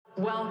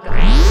Welcome.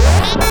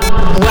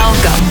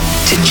 Welcome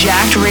to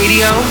Jacked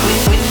Radio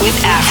with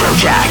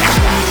Afrojack.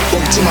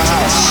 Welcome to my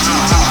house.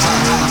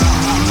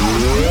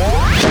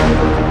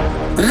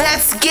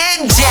 Let's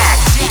get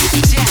jacked.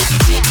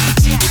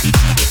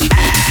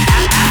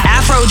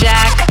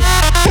 Afrojack.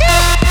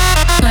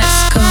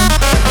 Let's go.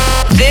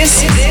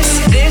 This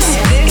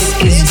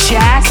is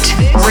Jacked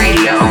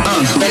Radio.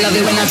 They love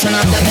it when I turn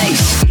up the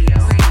bass.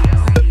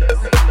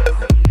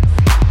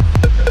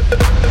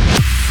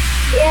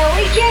 Yeah,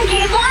 we can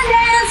keep on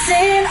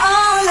dancing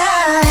all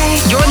night.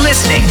 You're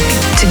listening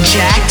to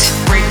Jacked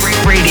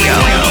Radio.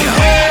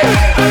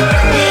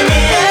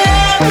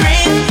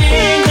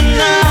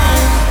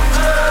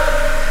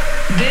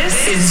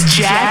 This is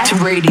Jacked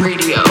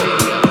Radio.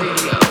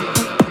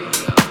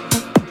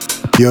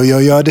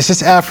 Yo, this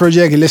is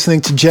Afrojack. You're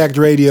listening to Jacked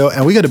Radio,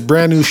 and we got a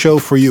brand new show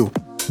for you.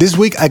 This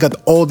week, I got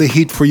all the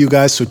heat for you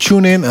guys, so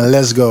tune in and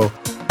let's go.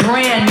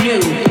 Brand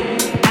new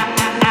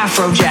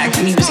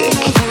Afrojack music.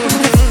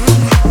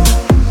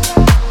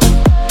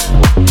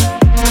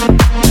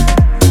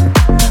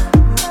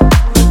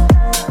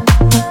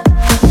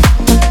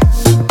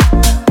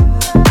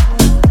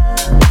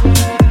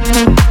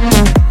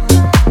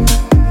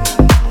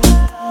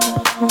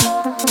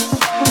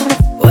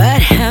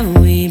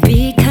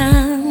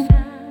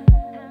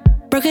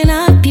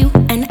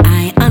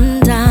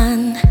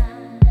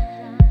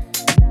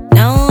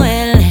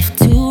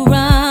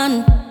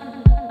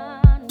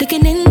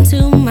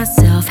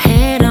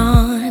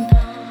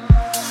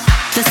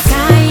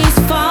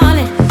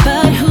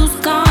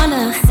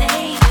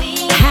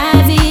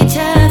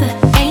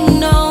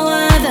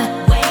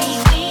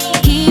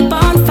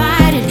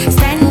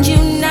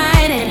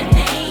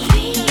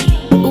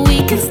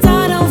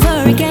 Start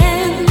over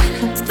again.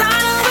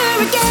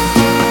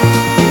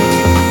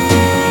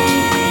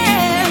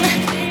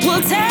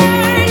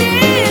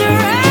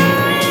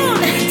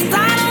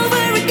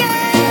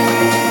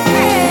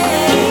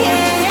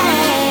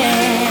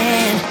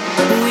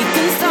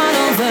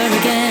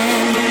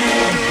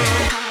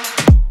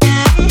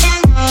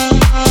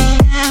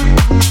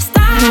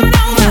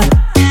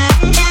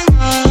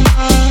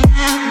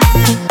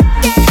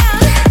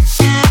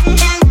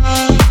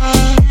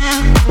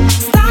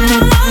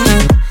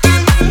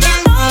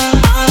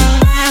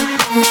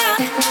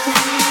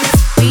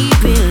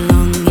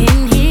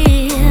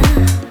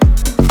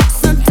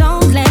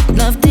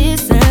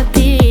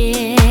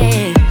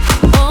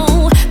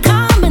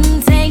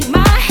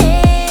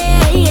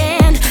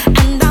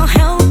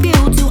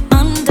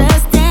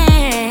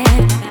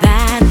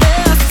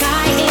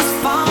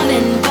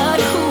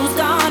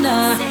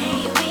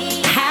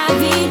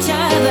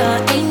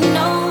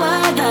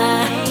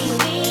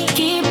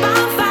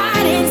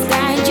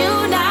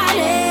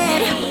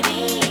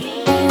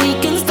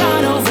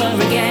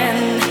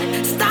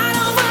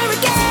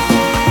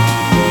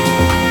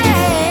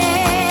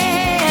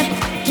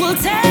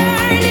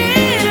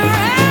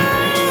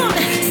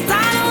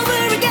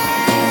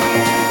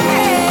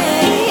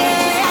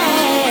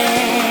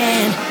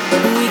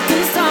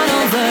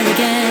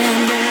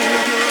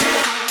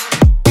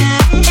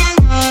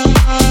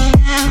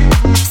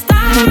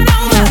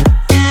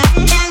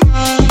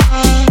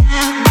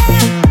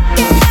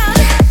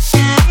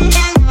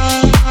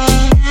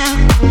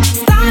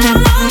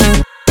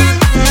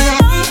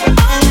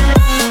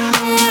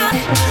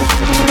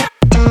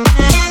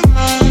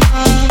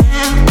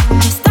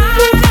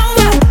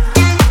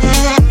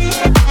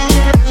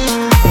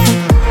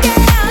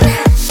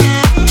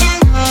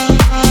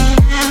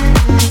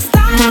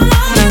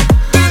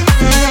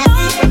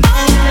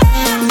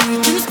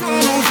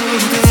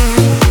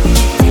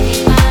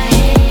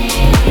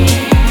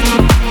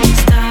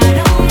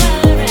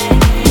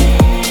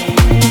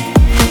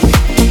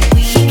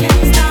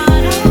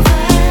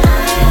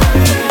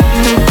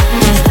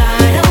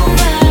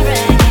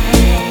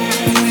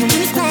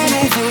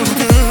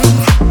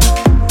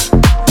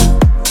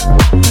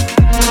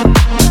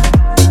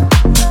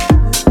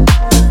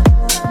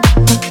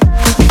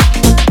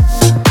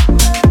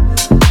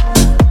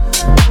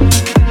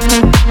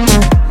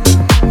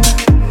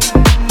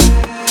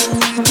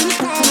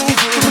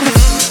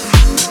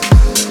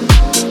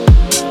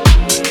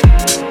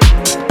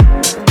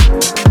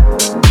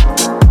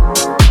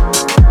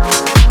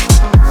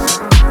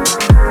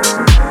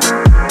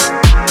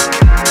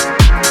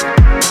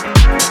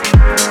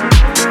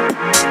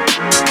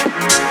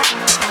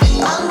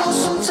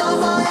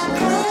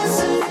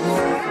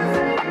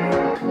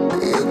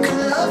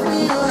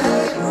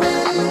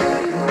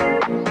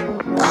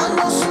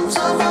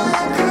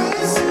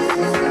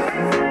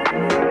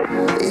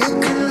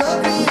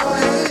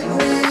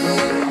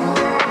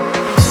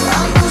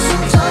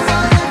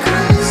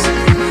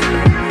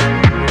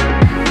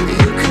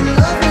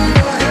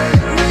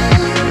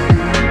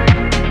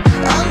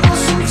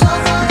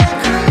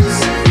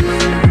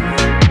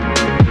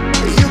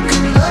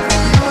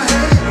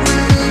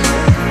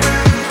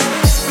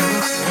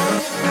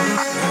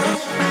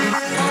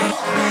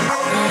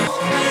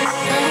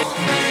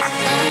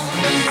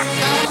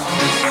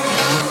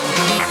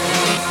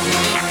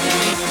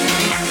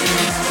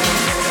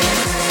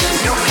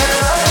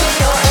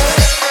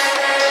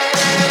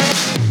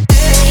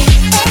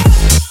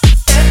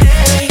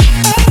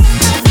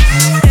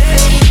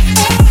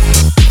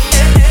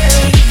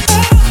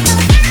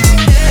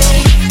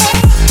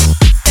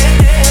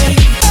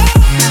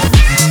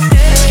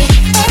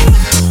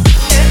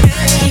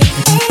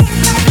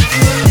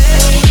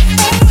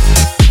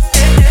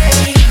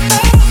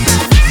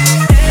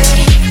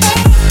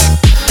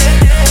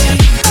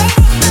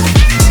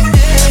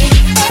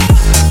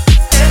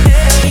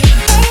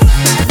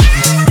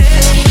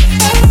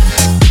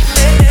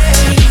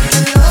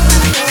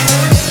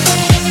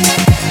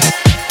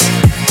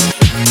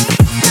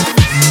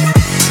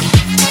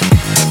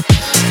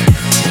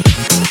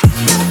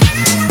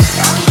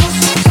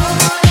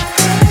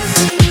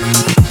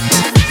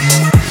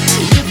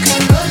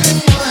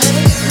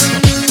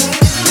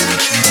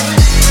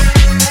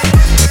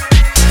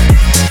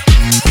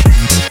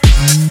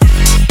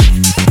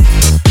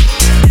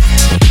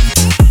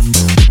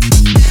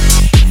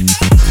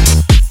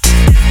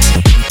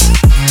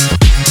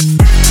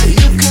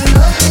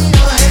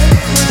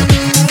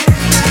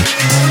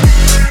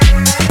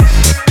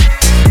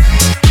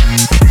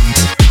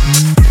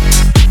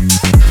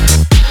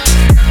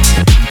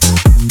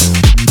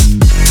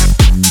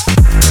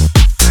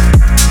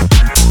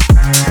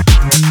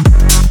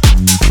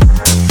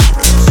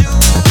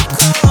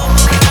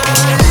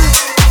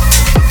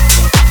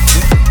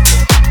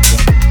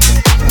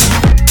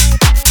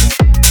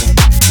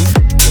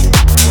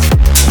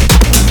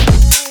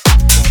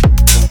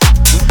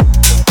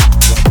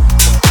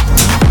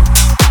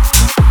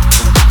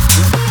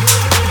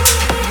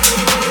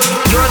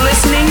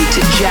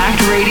 to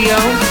Jacked Radio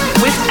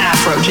with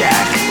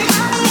Afrojack.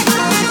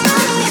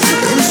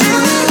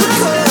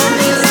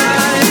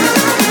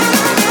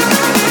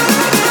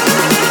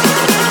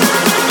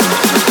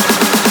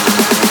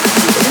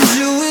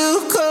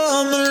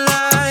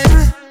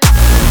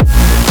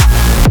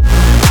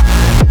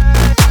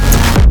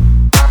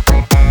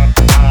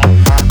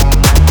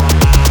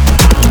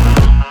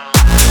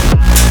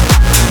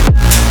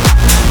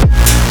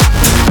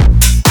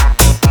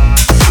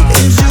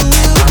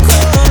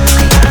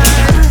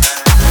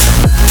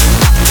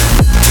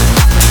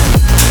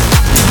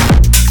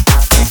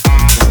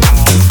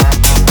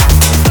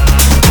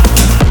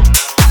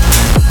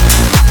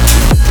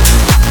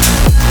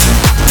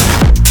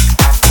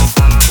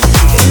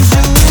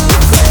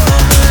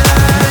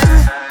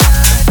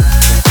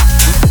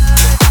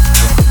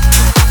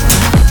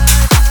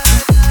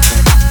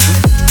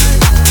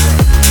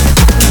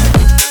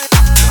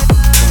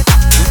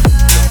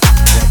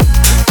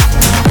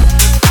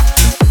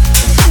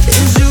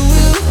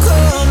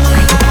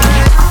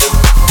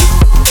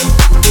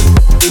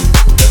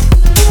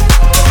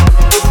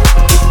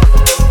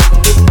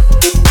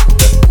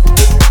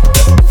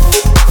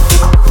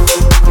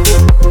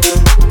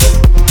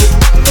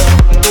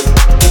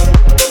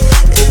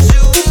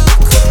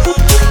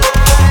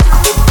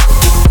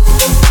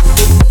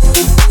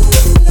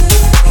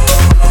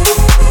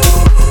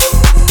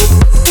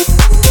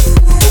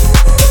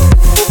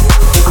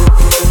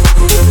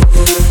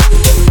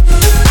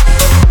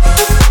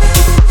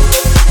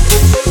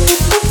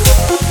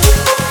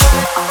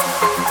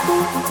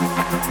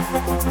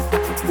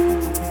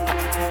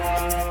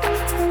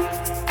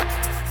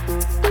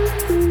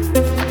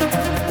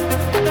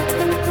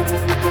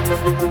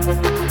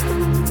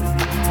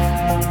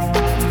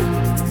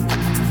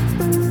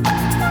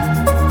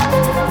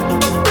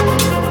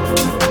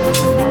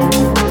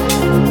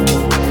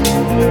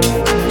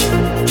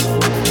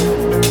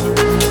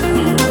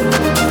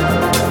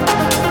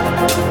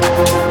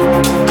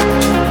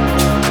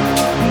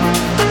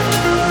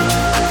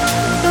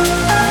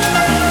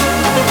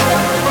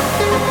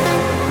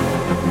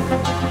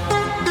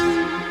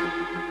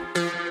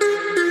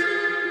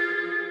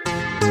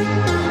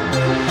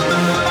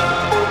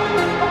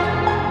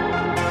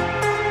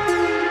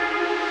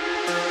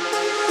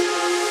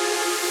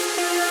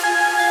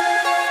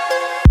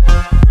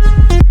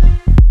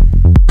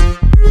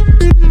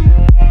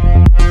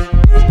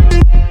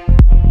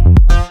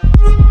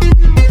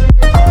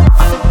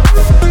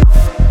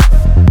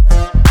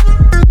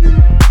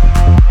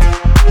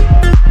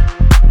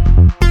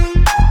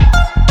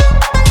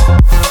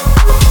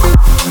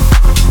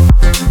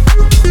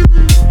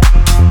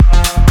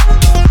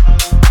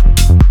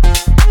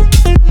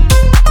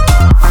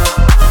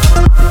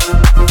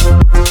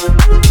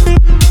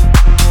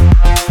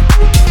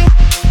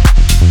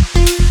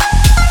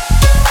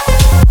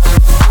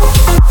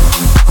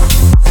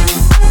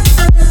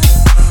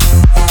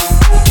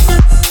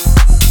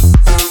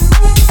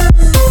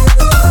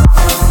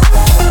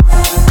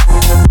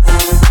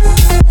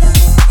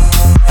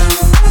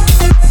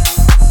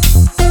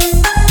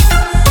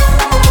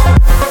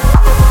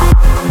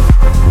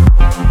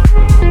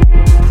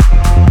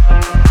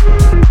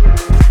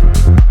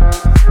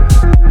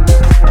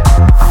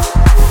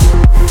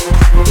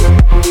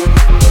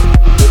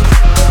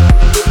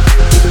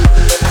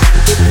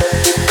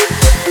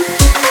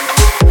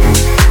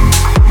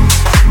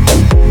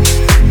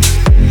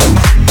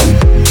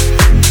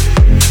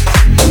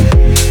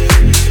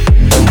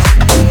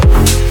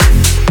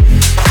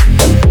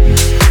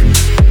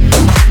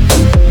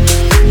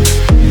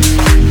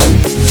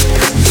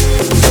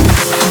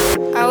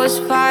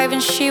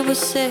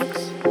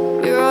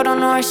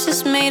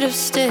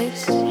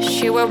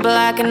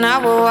 And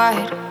I were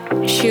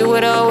white. She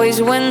would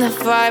always win the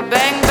fight.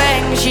 Bang,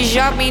 bang, she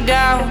shot me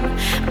down.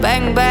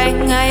 Bang,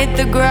 bang, I hit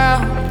the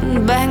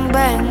ground. Bang,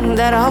 bang,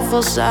 that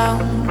awful sound.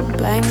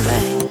 Bang,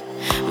 bang,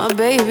 my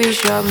baby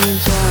shot me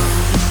down.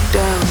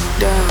 Down,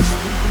 down,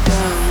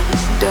 down,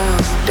 down,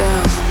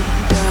 down,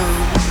 down,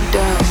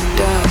 down, down, down, down,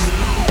 down.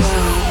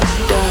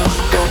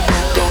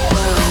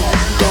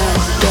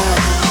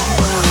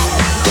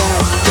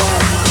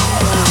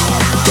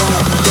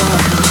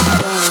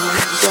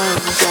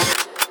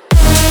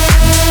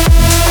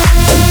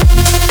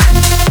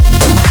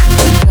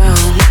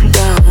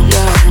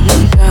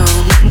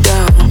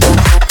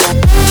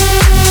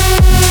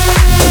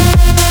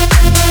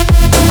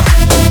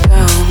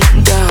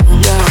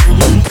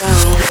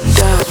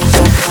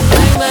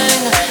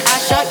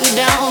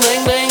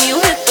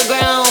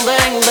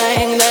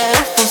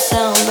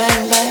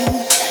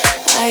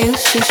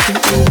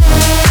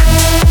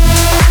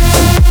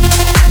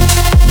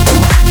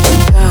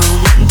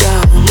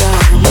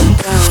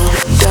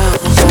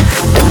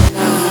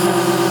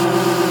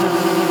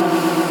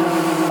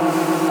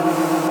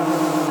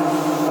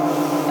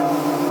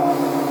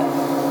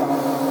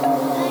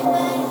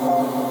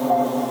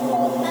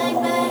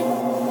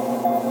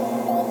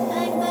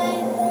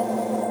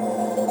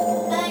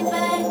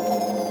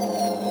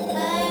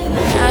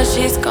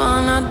 She's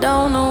gone, I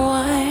don't know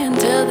why.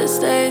 Until this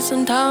worst days,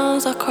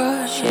 sometimes I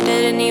cry. She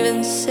didn't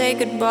even say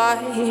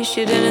goodbye.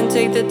 She didn't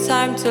take the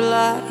time to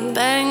lie.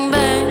 Bang,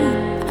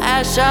 bang,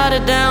 I shot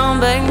it down.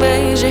 Bang,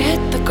 bang, she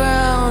hit the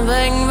ground.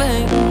 Bang,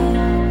 bang,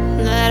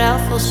 that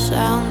awful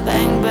sound.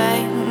 Bang,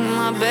 bang,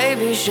 my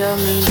baby shut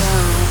me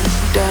down.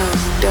 Down,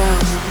 down,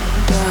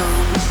 down,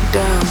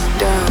 down,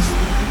 down,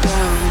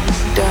 down,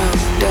 down,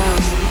 down,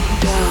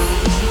 down,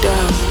 down,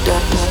 down,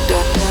 down,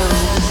 down,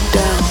 down,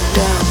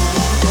 down, down,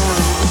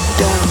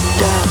 down, down, down,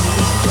 down,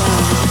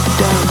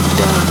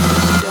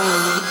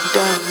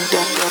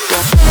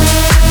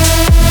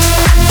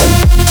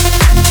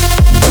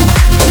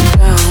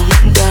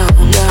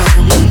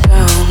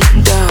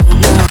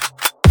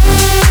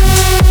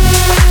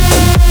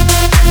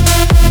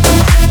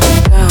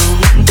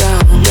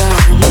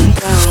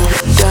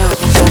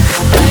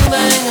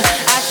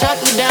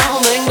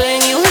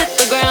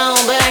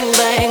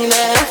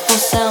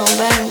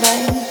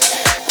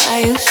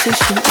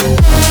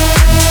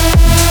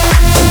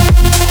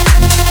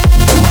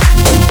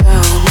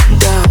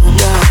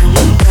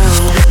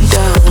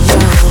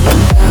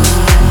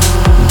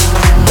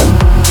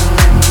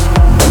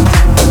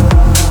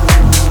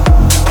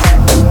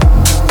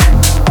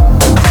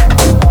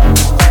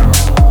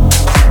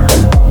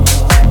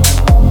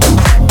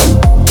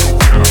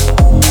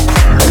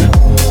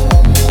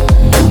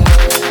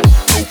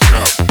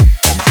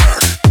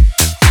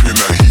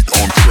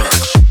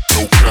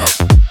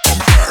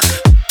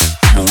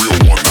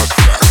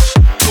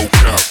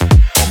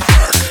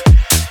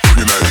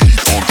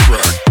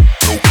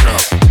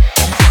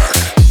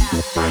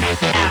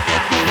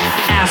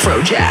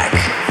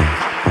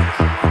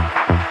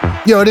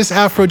 Yo, this is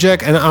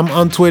Afrojack, and I'm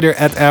on Twitter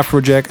at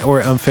Afrojack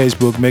or on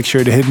Facebook. Make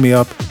sure to hit me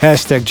up.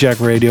 Hashtag Jack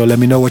Radio. Let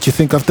me know what you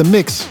think of the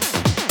mix.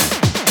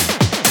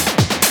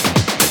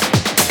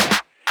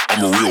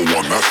 I'm a real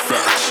one, that's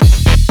facts.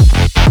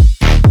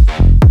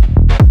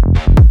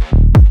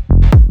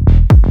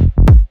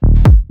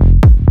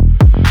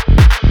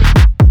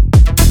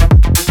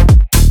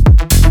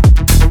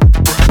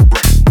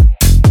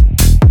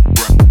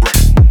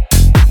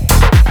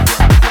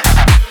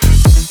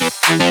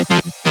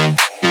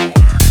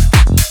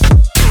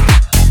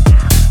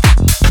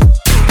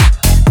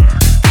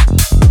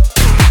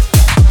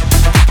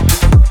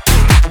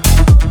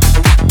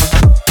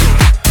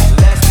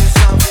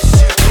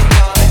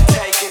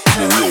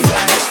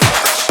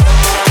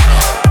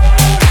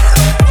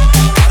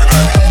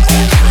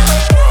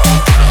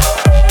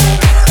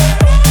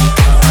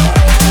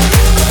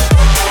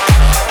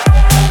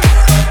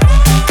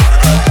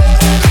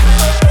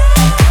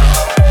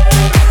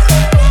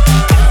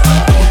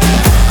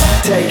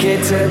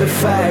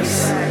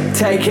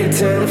 Take it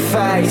to the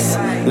face.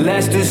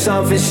 Let's do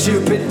something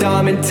stupid,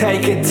 dumb, and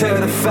take it to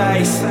the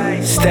face.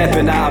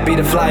 Stepping out, be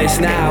the flyest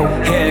now.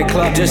 Hit a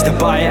club just to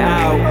buy it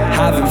out.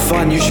 Having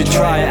fun, you should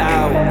try it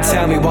out.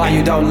 Tell me why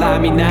you don't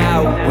like me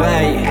now.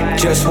 Wait,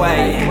 just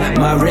wait.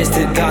 My wrist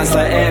it dance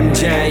like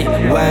MJ.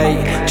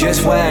 Wait,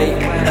 just wait.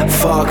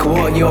 Fuck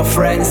what your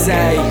friends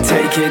say.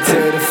 Take it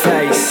to the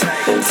face.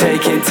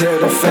 Take it to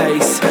the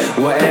face.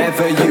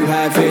 Whatever you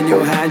have in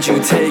your hand,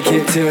 you take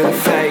it to the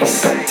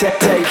face.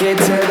 Take it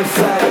to the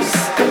face.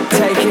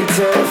 Take it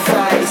to the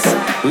face.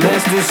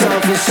 Let's do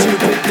something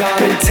stupid,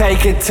 dumb, and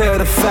take it to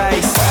the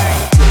face.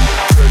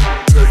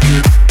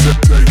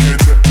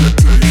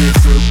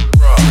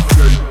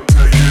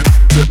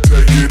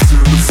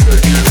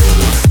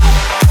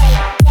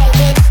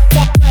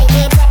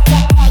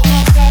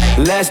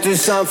 Let's do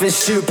something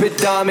stupid,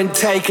 dumb, and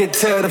take it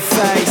to the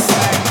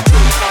face.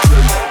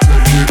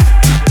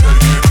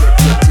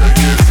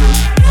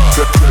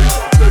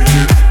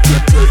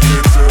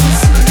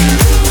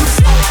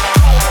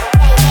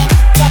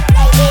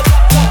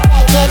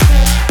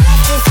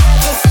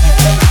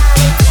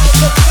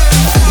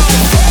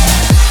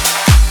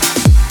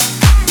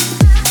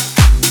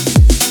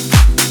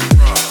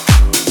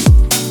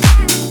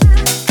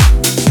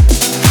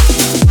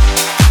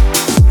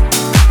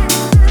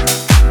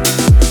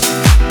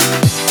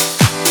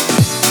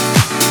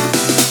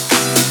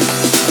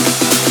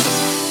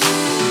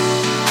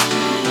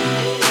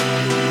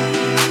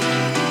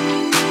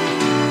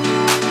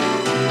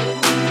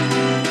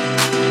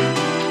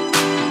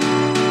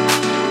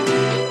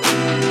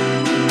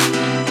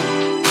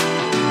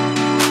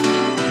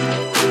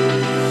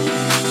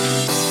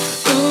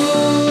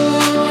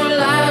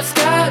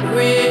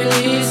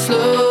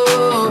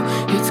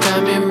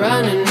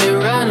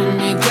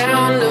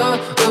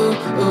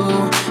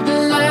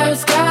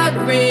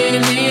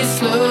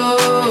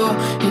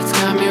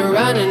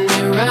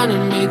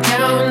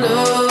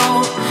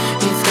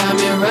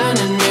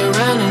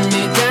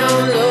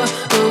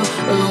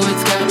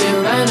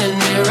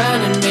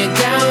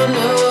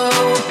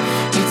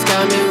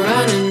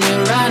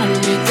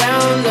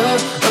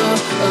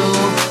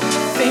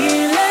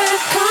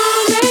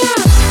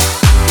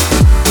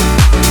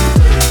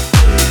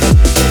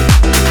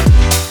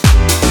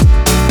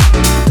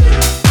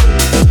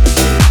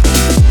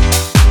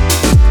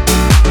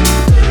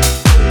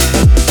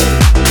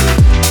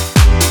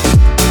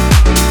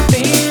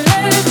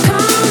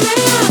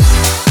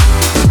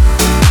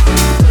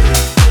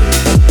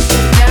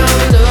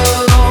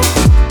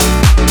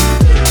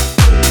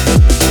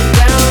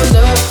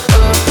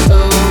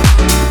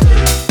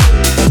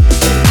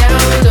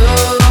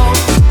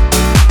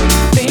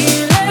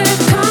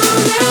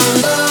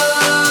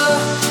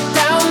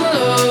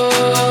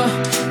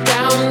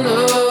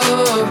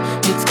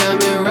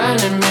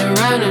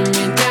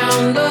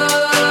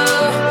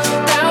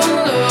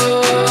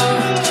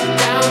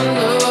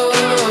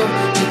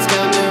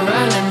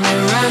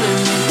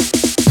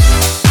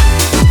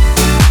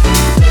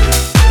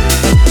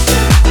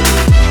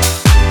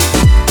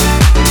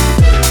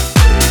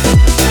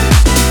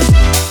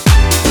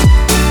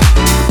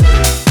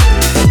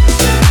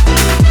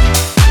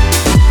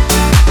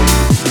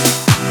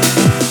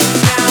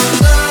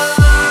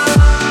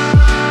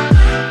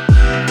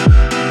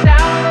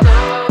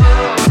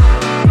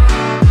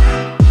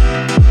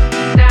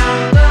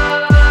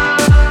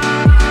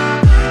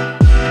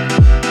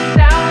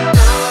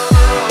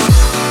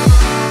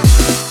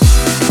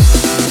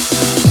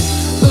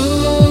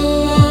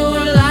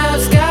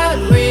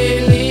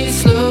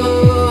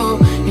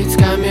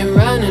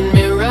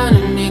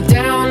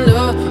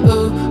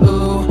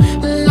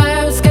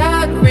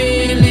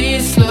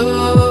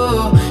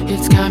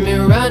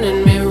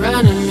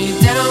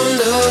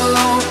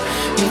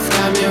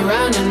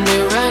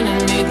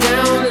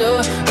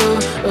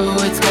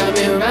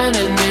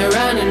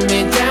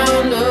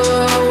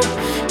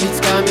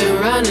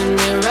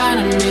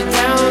 running me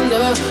down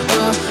the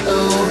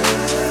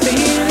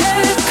feel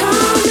it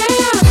coming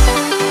down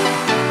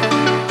low,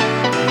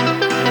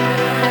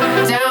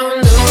 down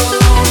low,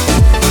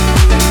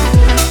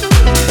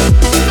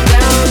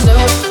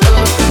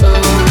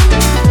 down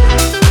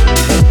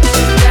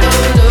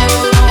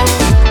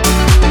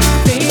low,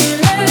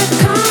 feel it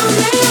coming down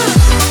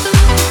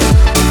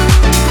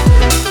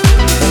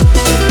low,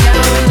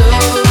 down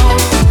low.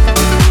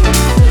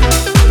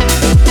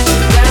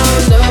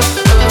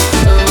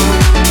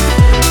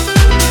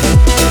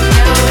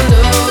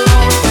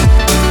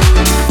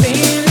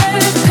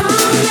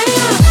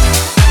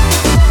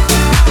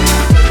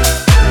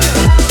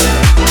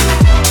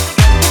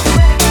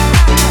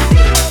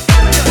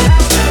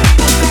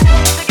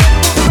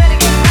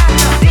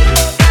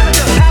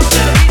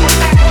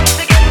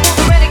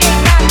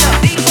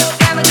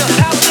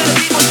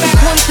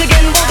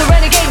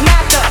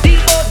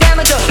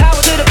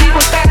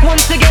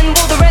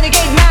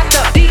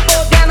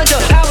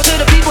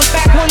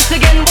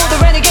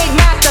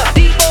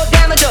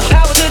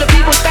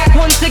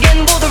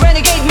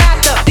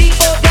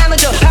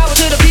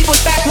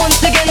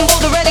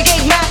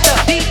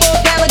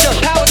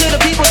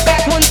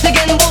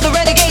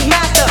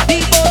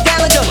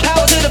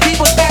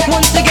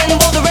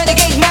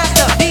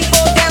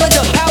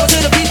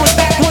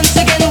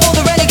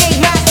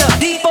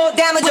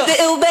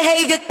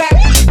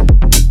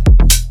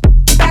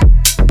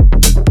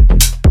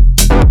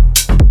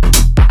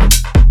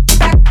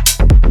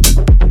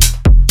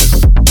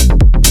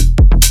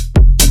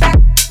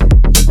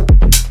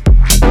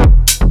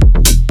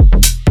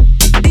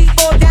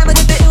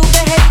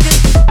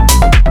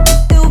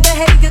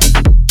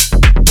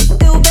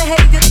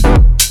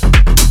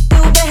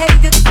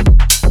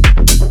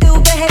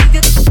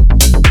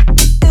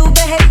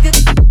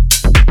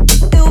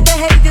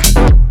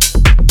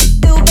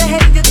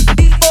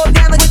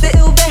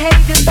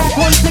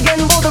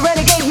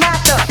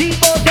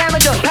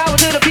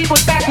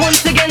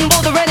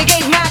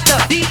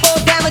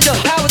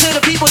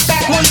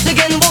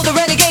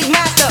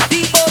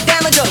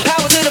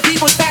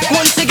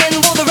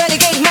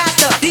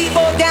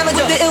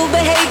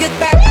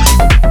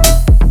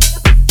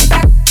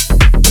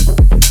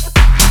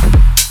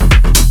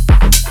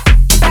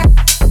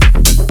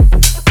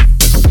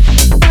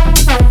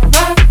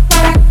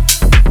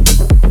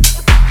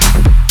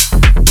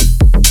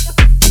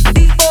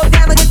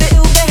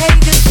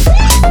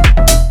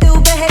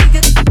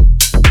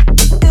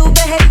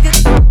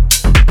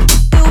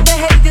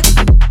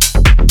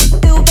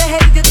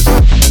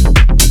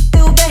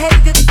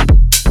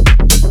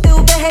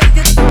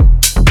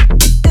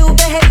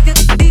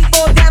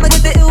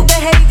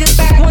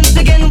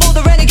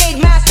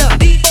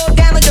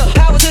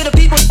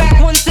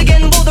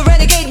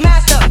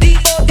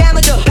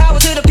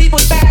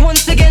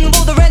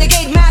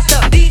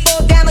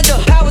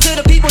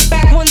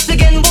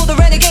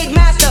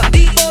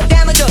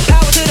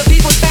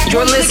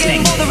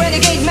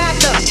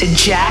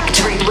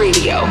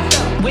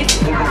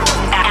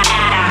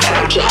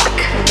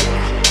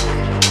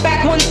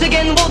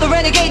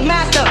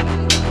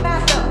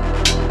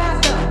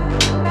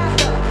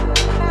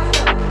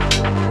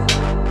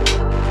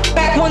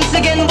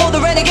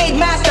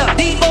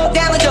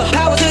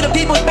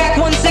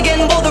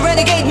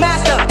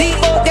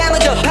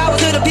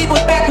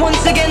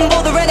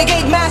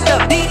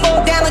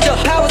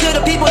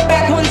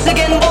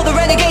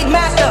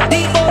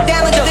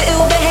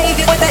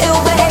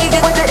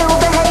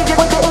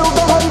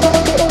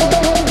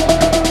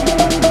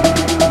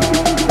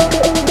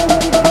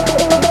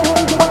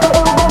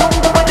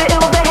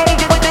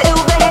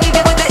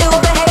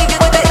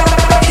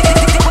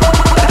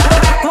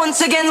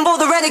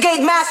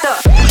 Renegade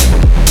Master.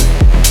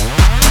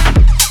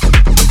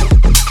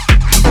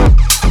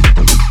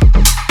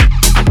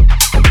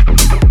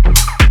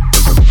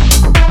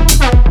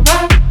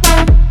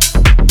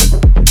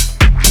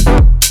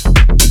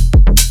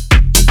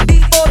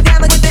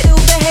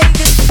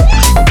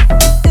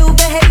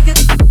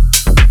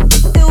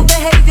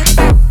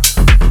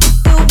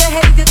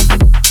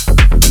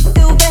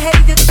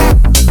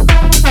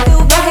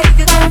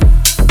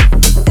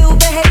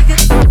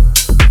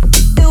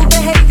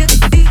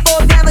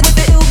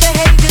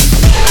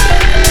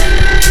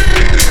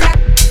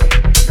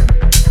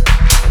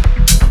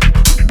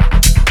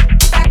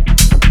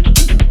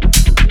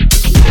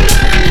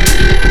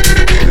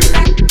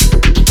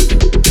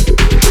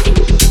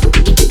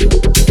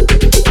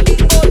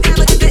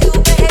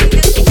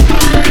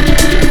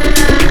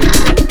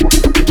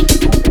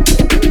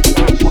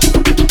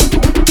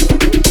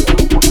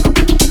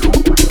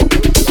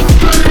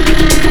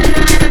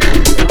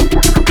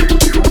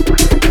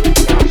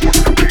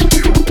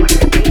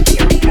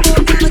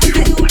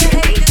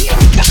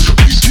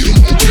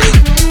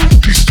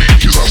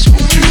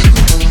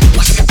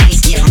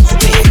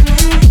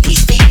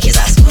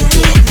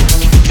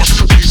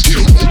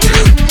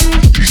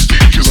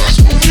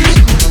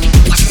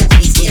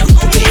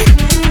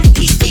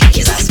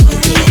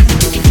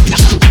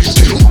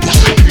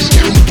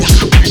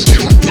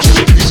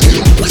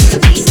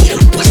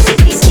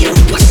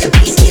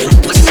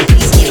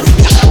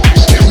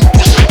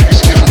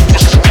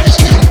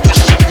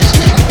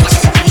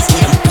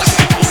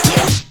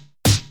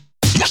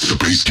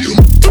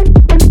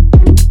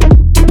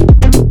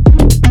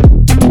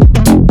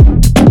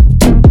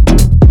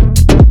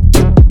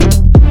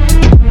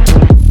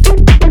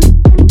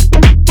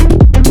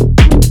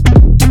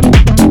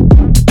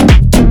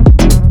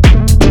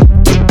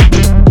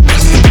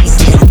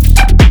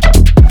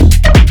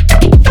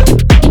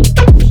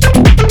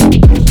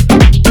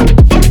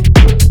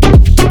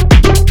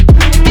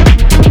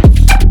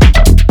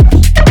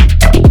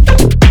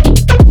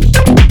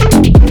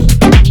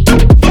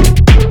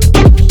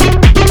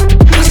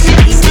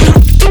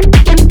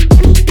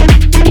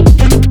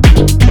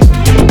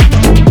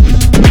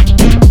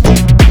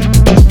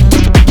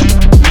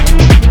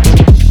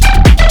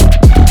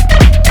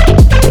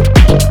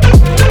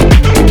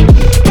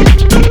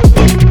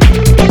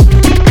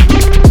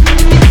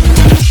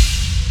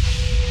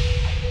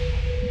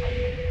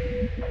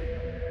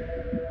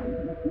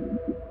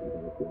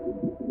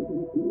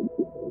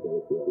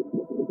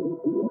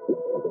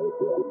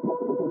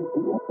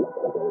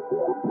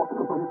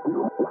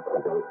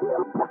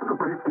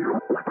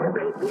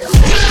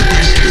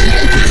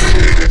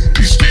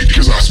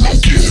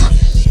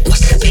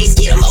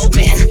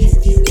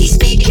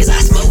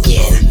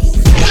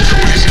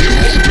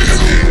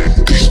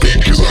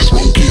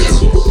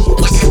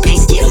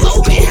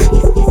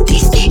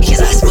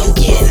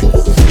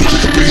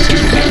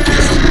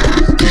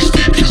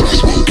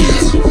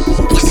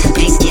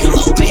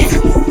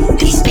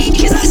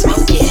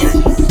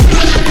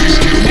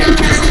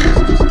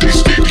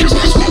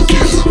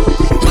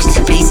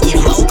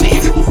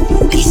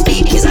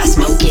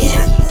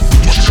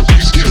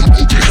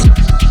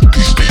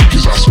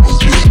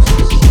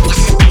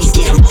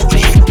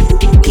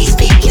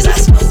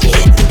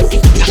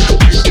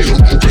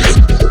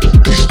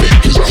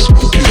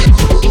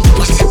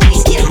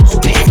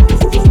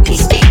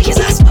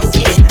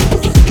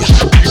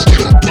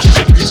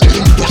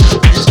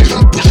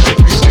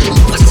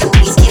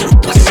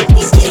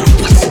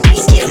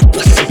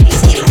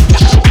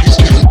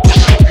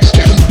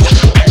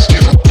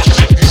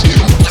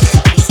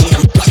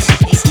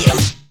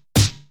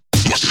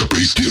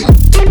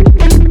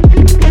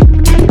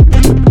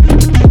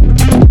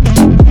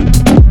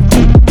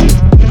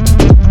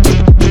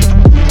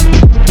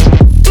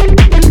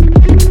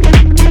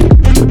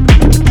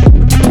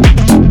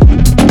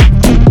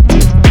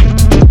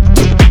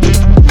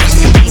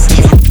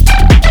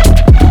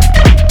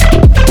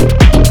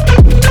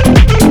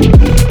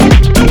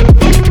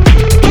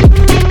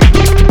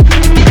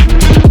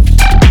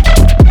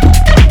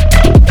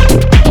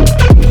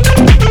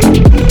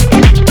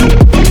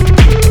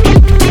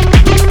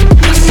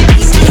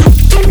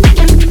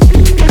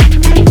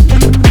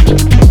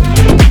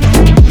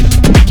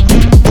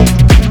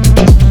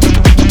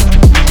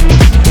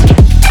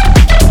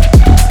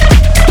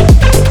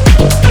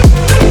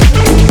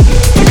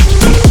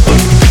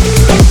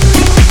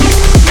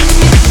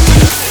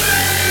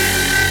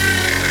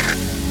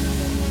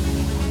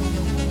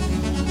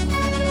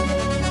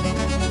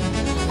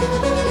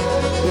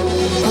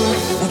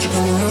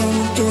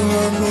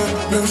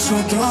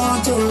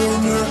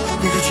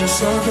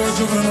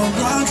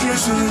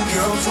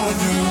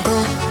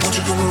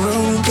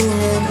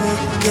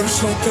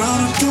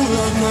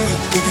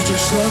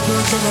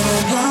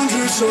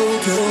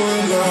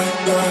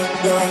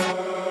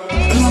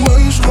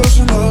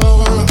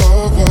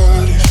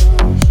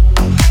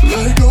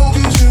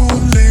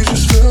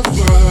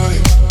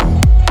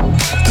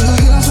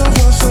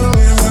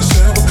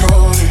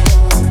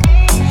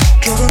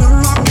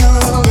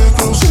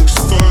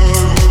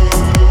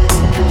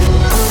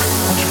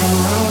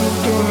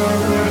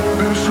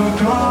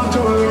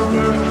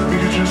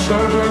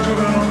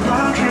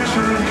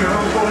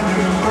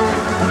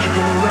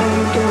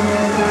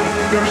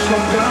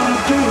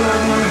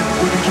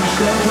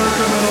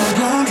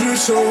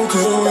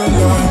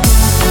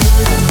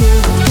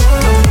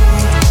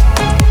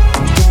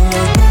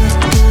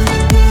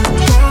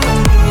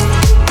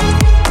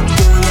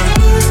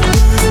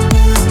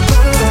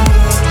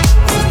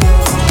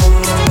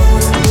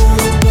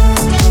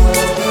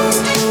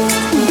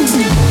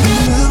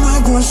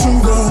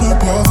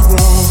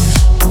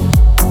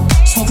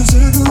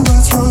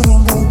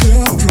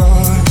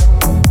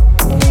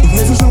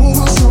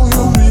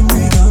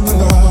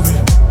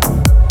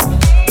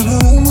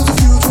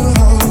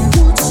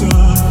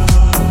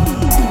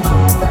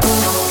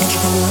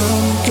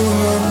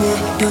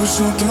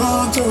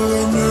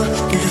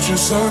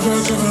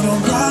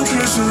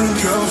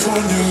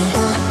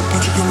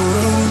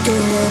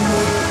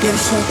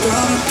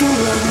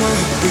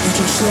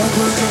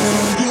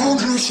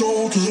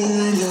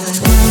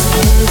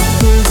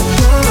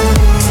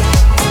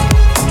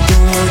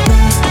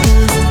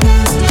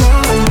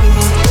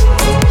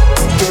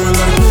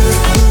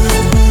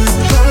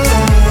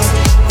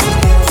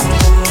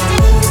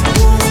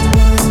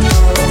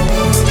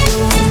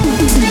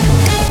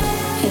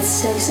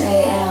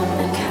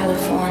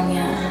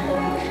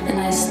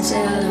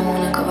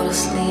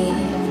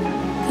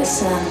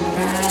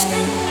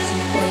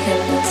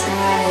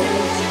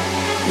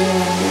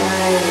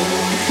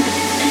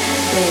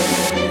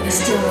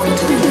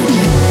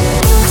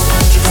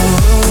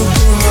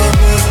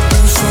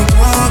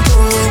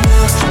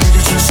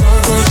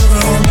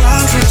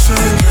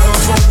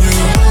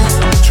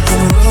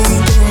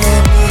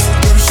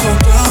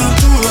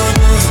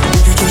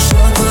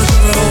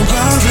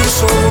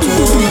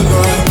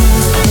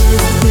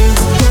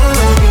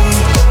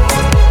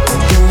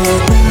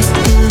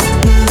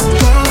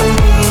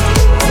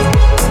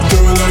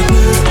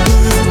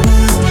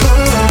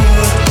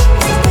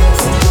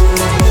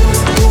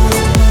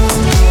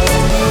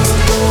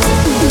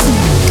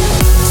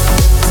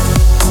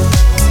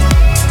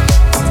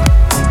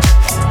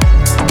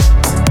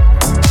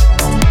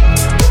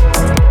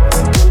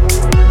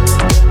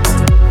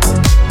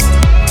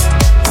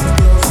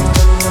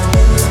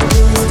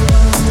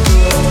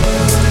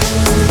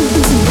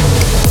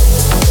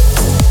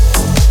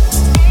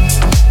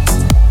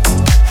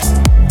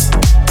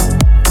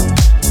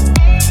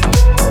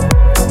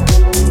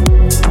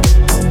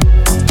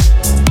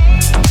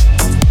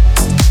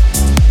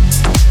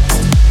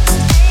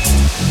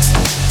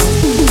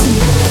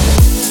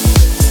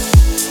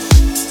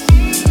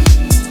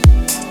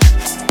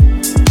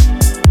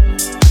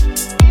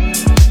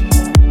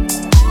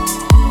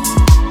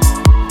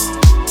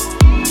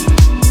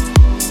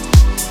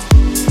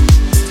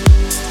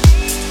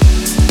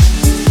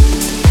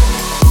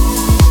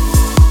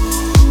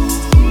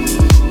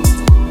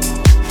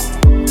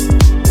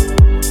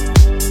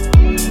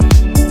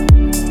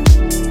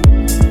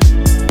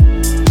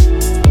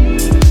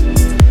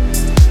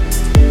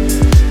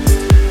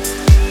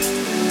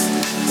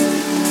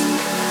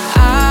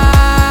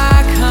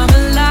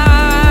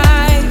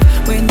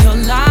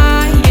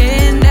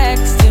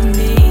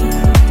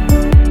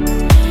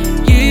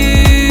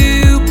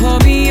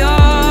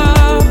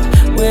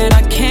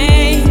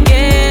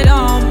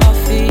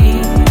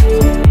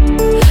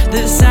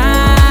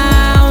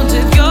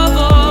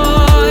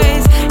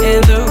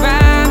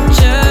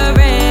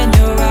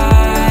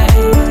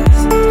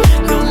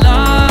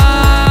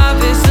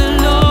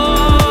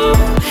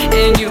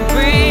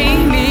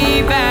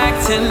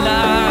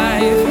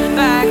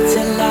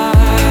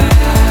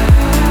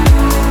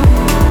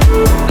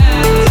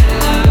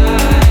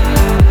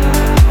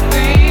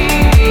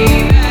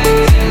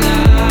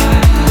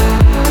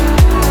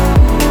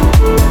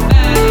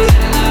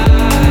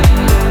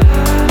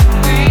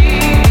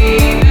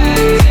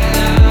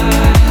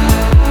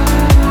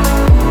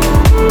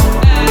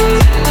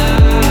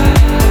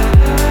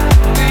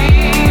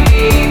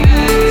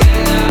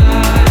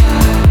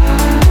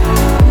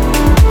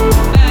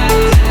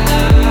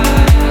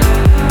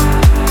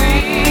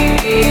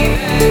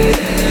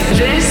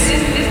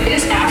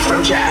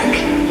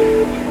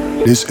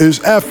 This is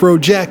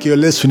Afrojack. You're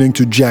listening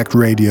to Jacked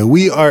Radio.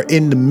 We are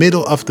in the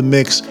middle of the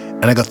mix,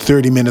 and I got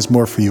 30 minutes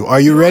more for you. Are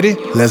you ready?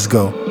 Let's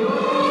go.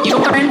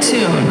 You're in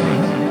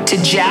tune to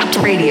Jacked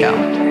Radio.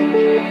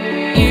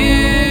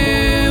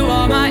 You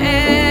are my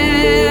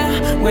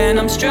air when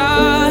I'm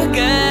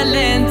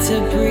struggling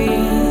to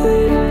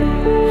breathe.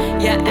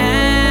 You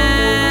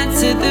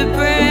answer the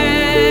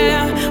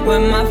prayer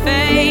when my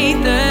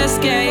faith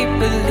escapes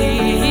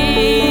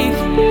belief.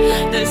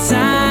 The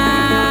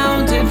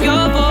sound of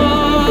your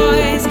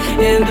voice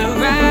and the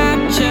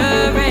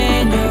rapture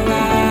in your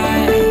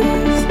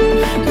eyes.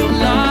 Your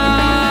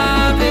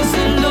love is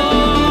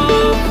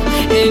alone,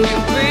 and you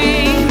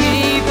bring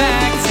me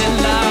back to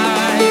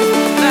life,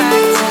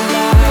 back to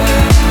life,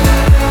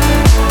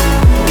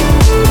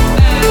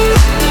 back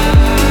to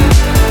life.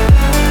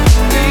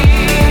 Bring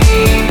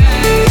me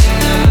back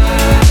to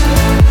life,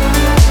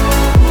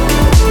 back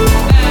to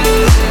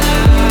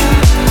life.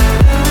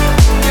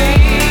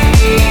 Bring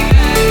me back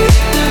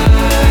to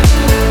life.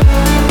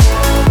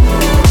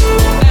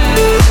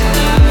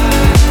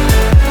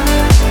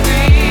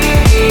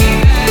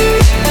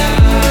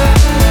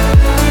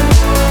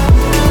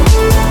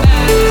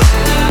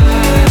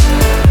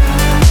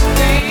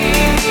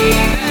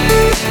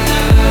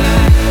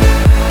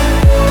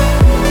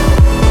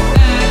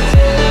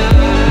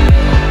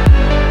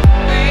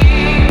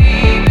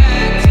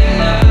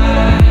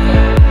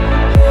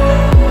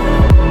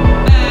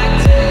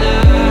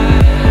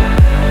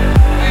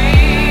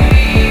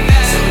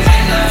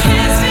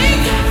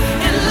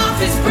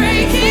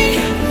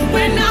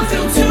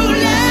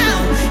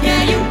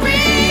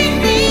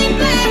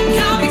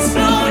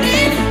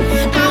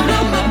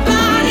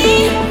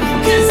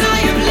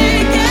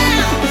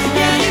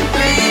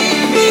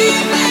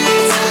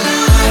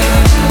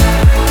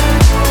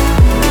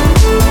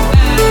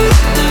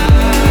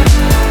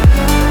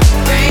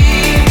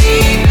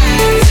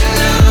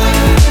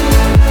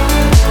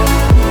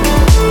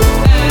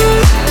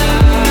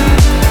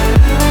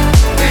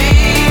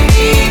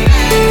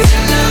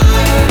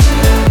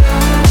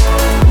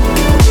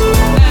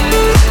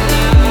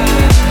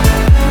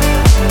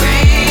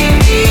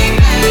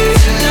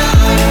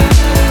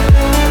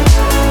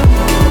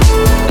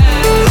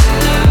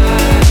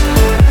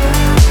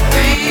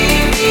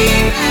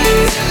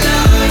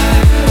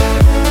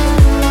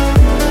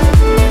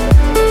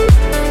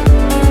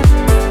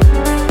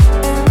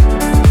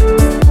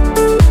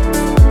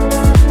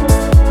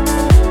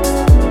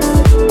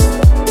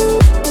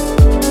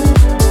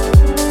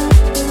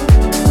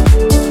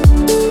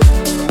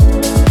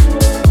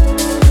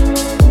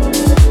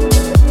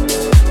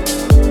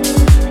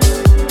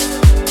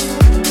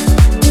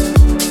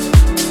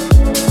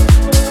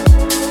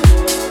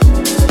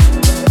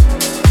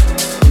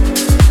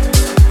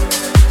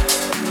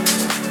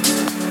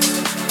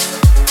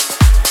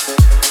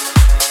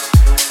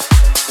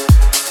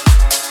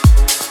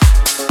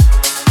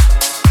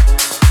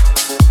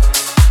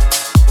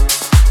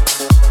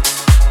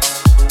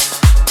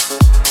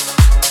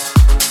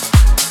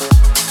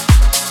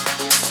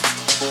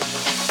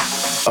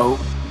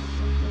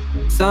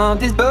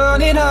 Something's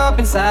burning up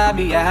inside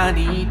me, I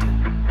need to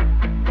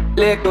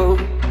let go.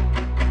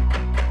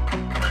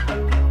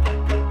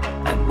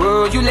 And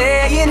were you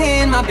laying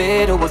in my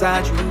bed or was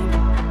I dreaming?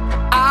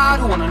 I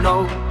don't wanna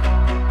know.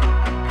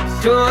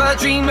 You're a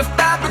dream of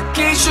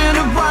fabrication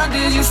of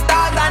wonders. Your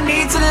stars I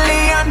need to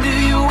lay under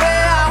you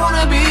where I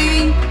wanna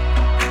be.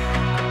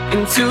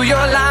 Into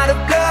your line of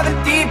love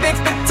and deep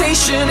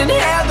expectation. And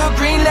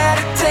evergreen, let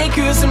it take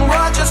us and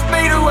watch us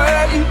fade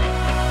away.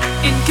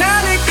 In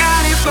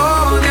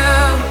California,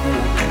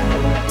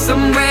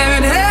 somewhere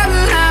in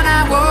heaven, and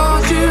I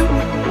want you.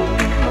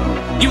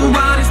 You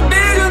want his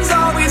visions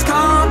always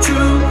come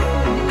true.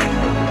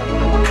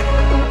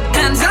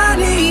 And I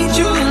need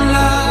your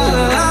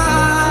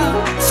love.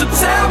 So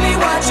tell me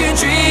what you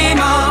dream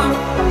of.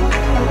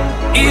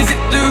 Is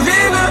it the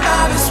river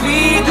of a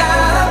sweet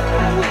love?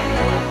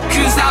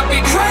 'Cause I've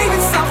been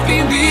craving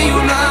something real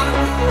love.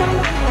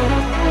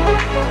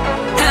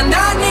 And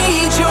I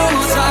need your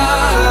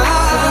touch.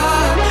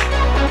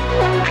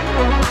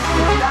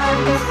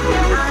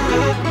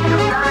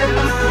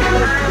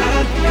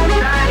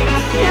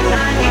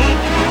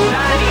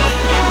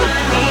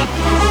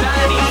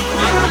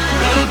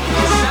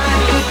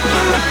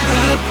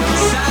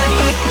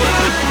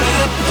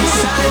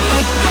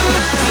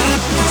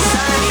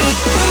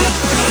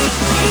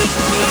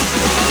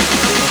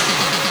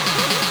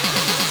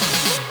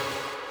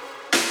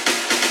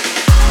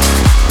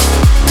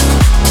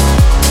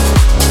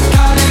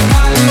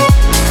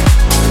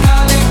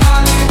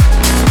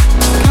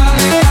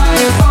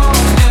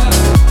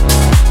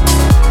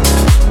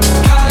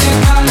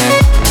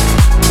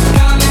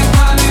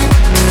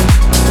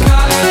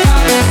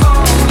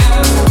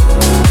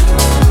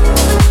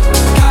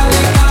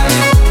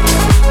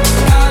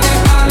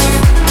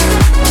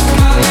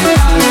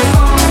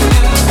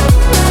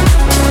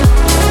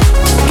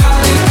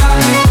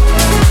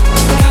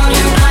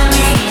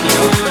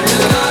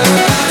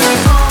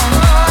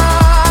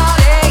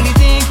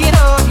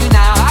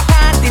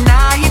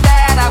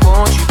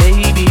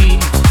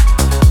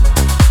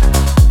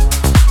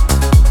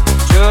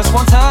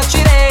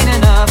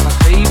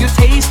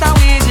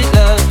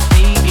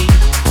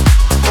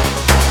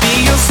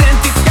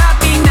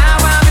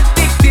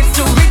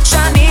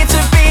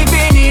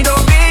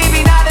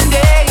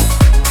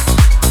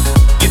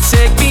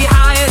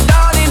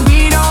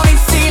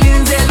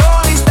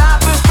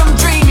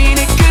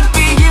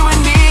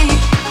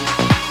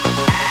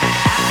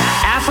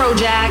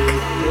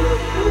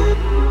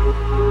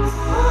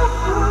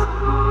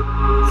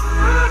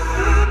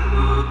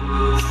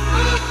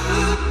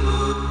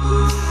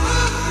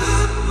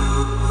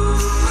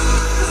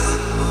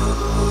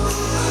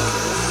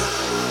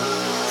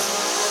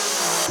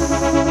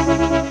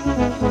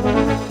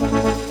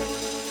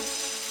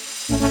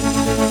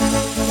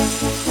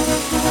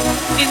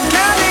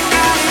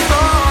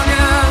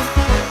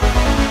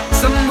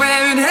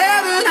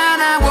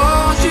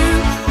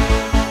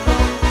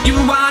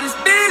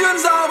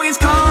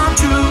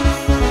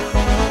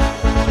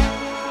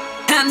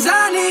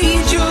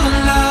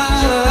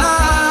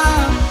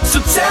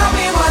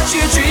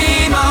 you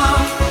dream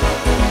of?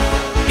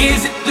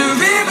 Is it the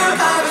river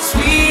of a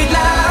sweet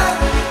love?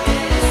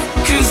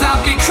 'Cause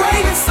I've been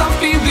craving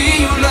something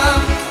real,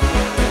 love,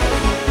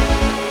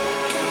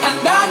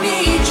 and I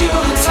need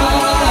your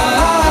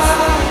touch.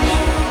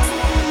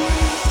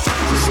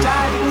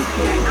 Study,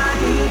 yeah, I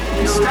need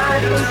you.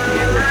 Study,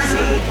 yeah, I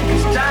need you.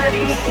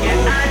 Study,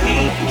 yeah, I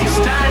need you.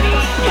 Study,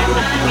 yeah,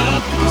 I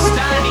need you.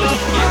 Study,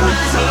 yeah, I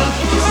need you.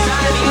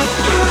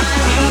 Study, yeah, I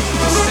need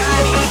you.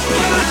 Study,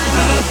 yeah, I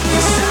need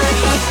you.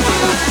 Study,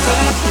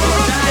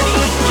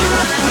 yeah,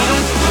 I need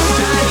you.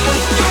 Study,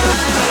 yeah, I need you. Study, yeah,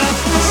 I need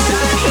you.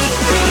 Study,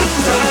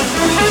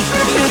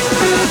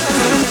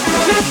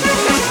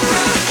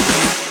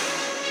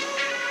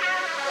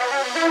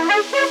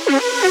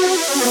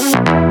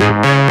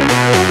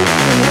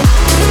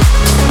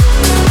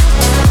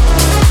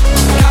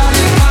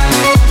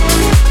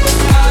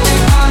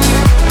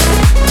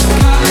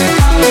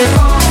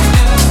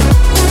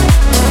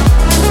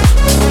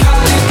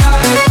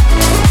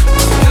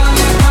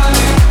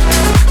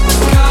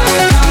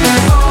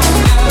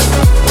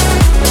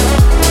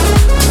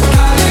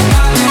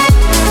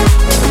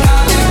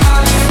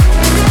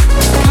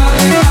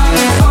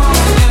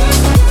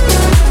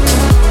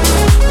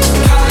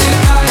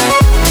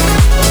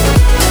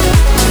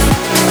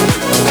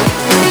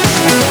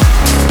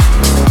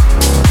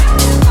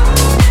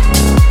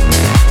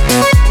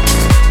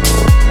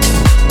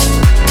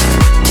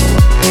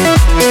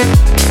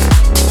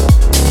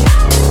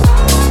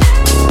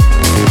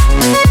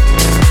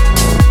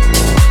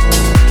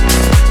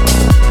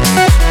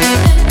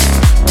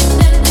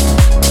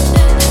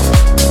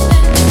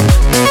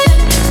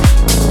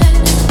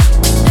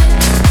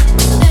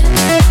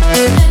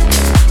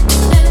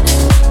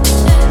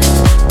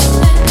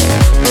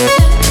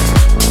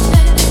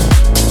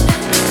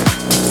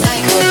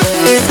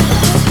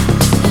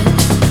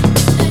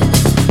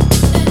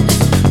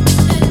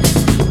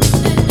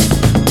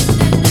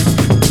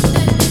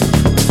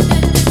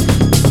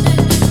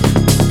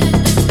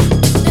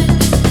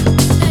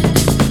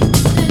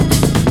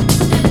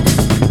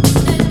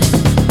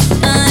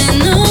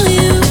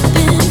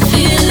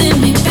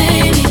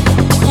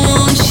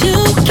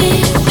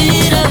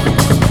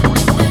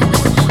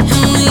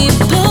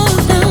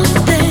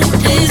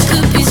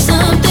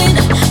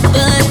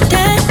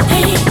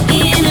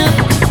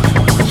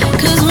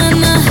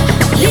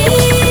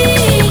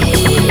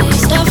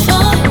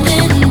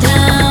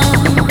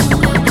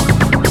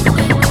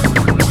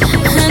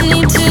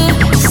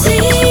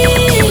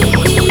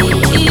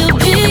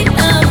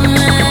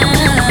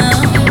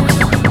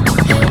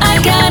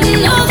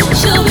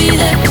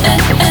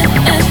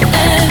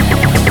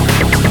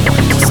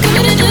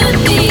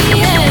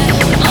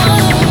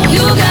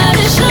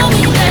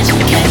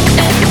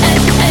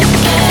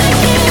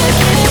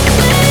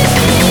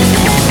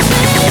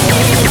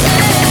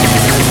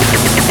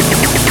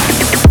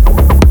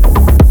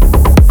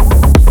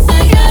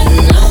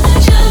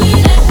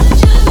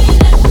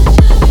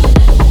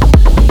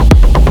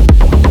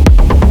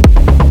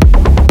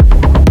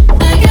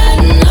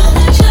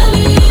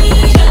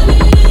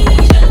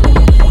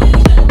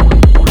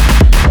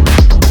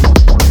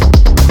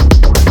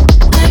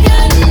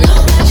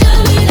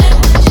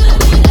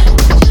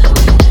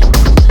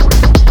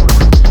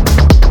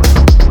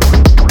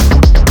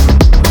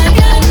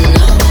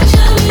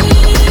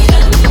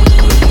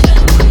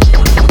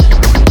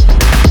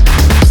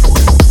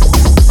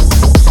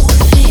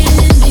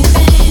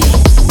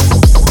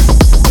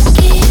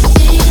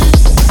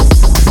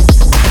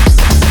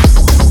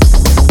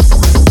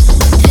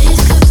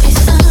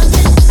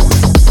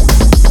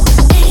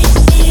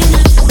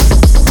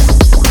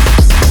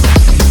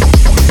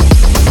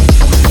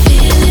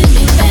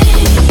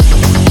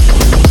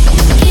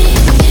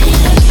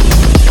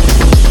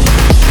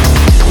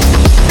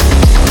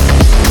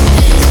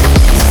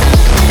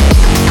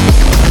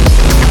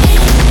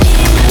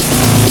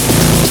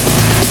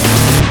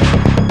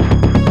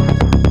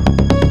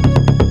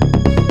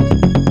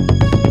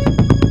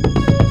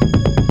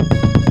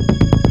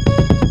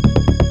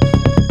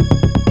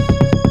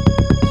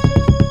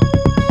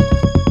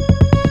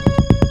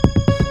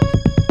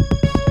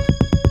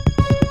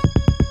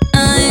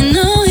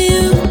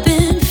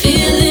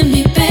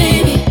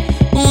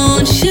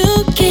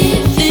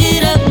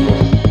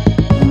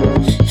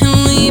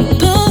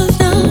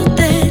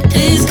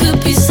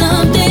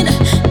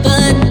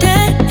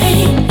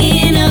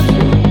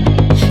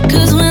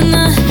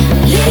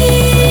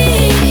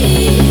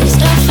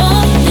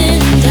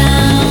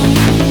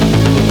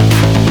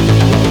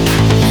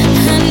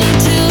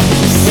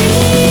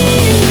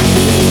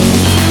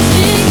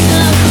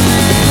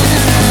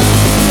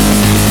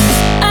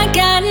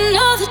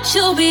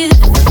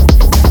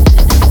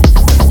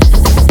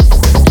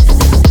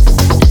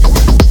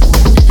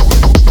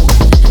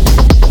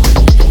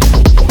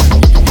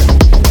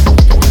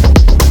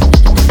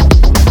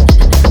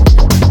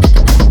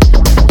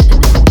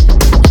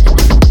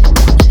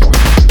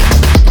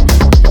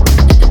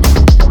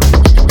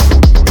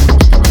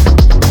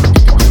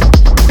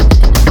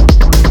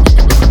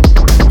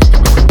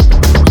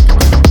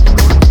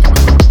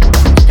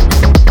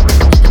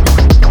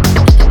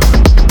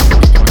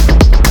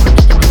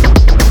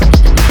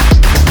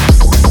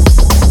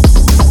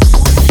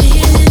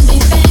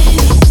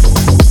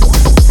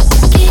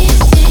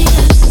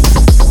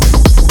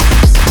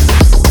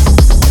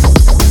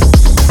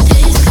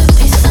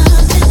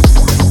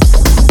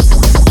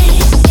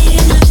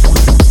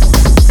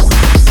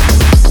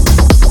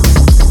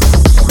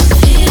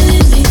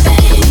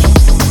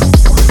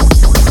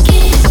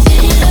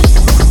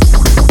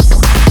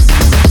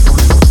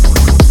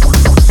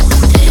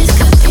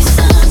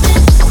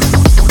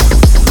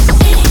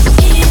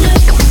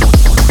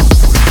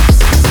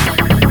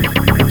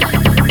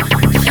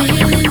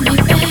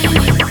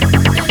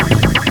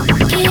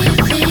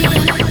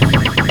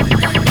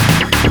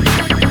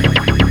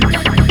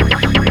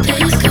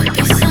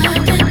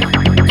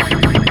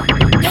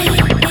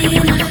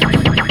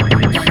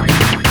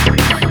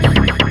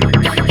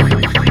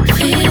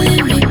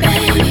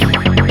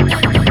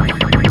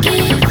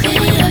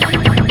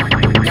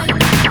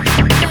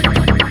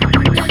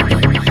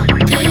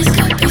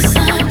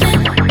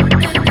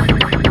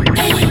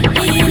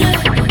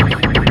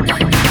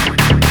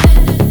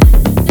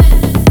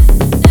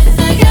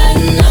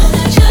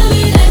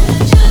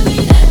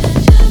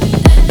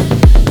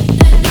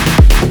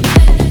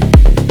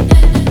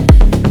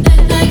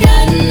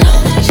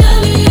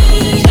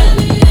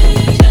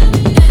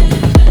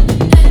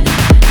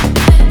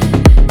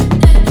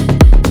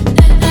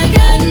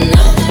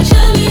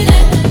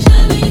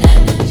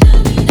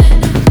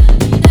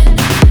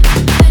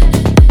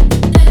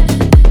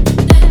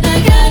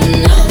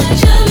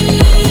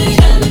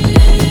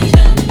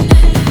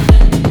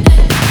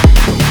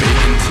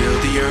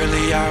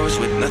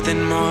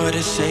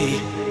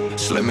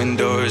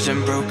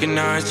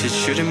 It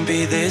shouldn't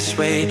be this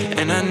way.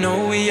 And I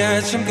know we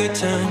had some good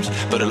times,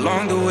 but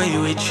along the way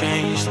we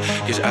changed.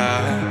 Cause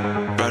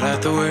I brought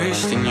out the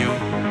worst in you,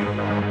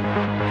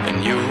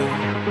 and you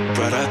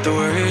brought out the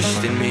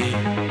worst in me.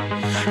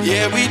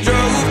 Yeah, we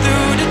drove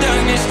through the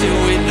darkness till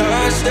we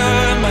lost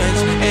our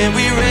minds, and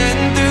we ran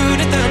through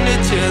the thunder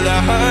till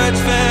our hearts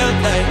felt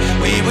like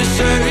we were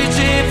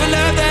searching for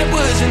love that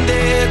wasn't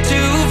there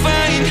to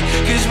find.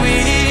 Cause we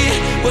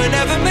were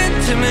never meant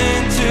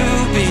to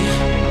be.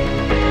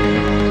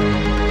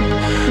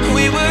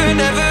 We were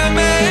never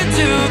meant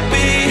to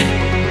be.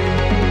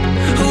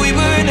 We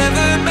were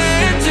never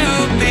meant to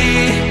be.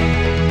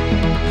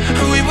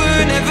 We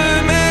were never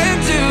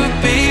meant to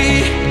be.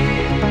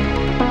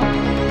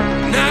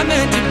 Not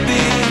meant to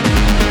be.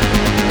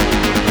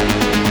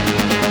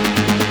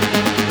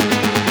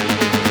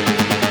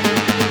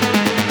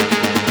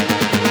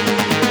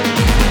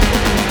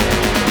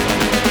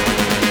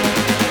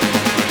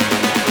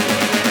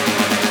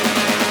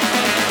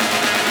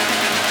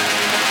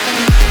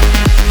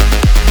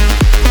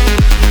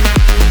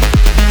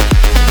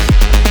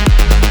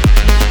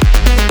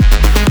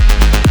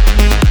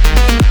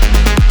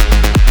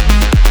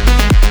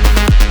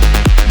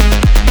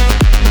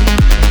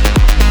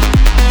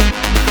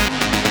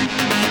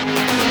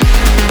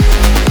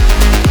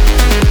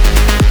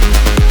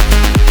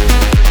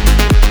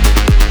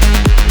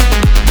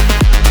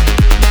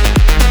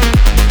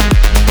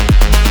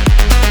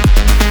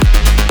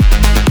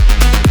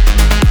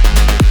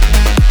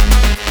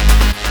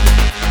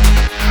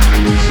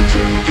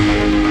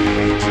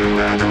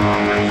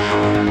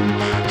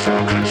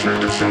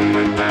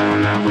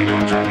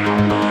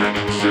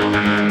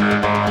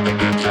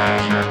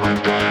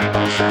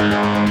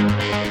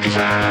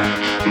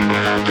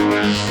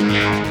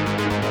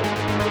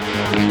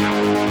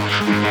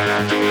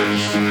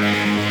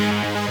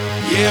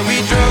 Yeah, we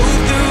drove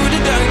through the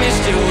darkness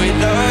till we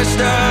lost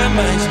our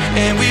minds,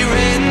 and we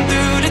ran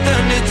through the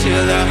thunder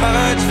till our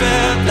hearts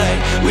felt like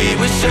we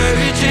were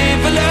searching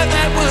for love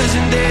that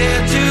wasn't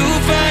there to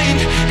find.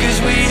 Cause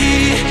we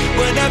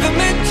were never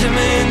meant to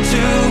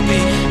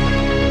be.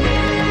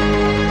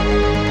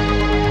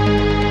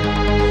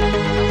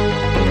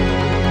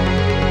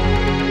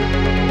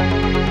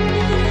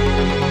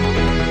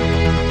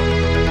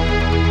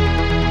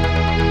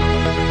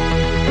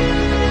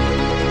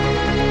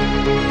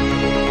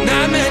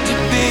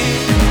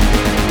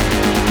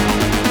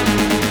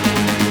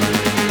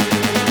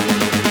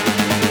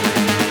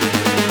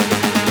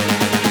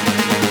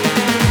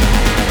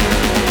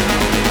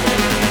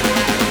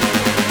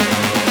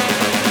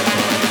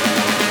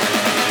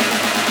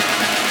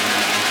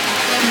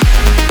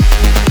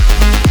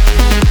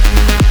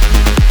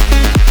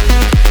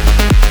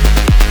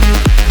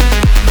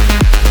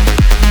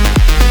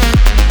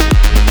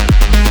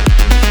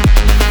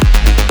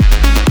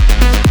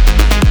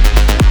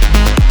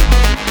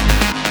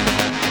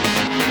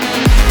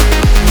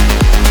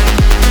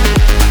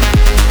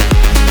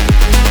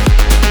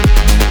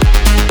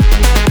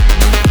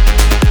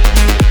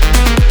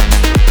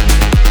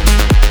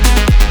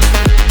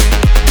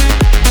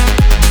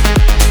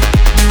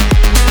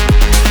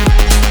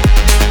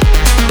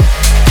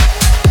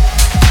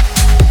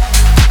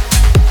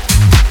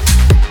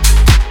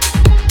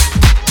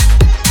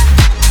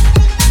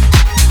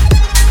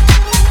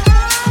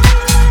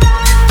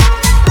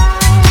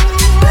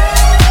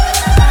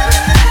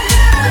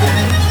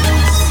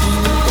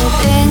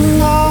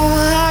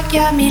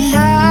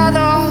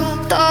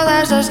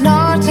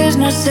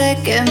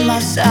 ¿Qué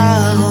más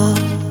hago?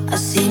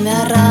 Así me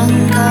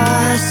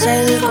arrancas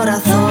el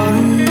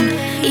corazón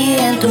y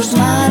en tus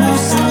manos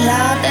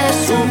late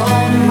su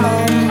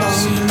bombón.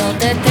 Si no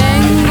te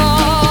tengo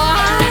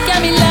aquí a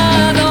mi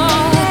lado,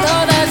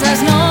 todas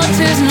las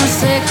noches no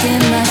sé qué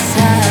más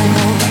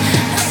hago.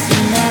 Así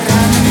me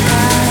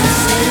arrancas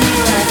el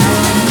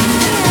corazón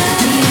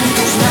y en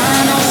tus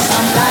manos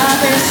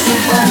late su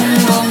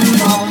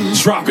bombón.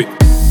 Drop it.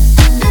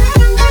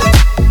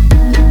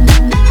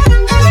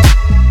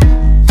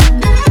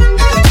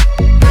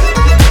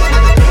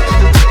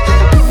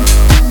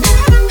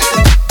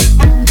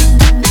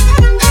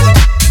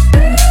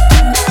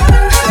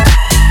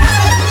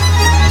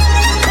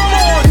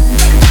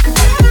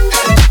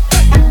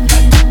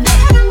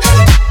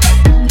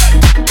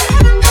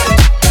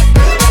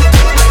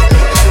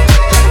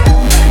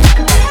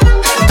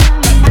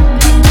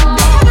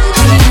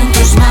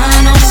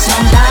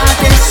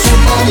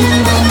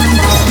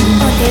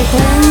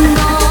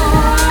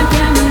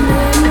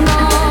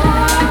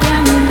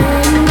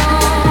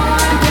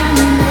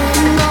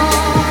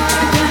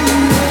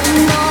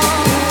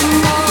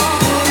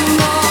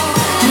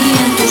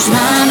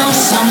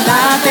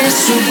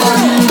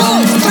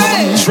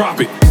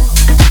 Drop it.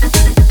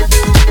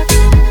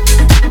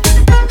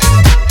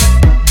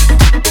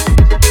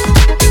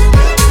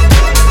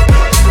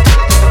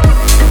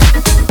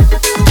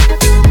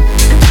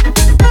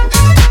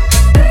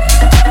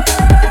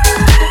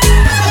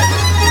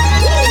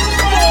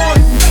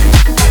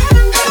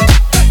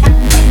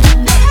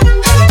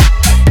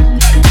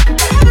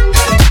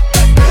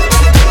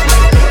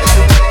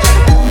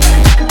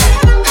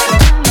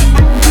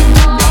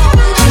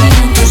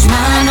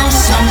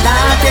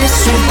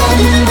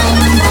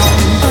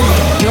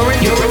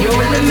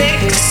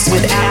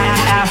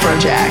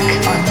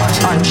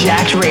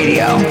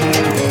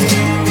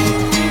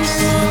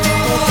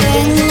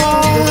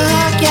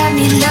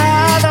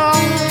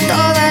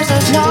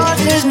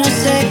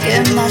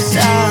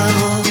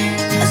 demasiado.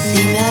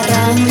 Así me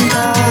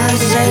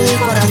arrancas el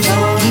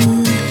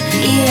corazón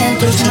y en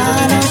tus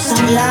manos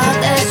son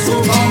late su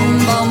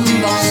bom, bom,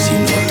 bom. Si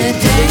no te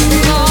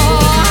tengo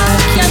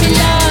aquí a mi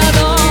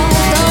lado,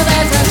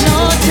 todas las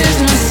noches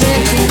no sé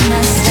qué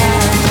más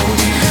hago.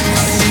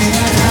 Así me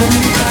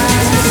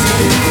arrancas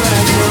el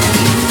corazón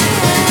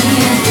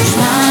y en tus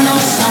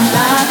manos son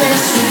late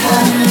su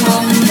bom,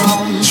 bom,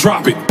 bom.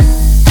 Drop it.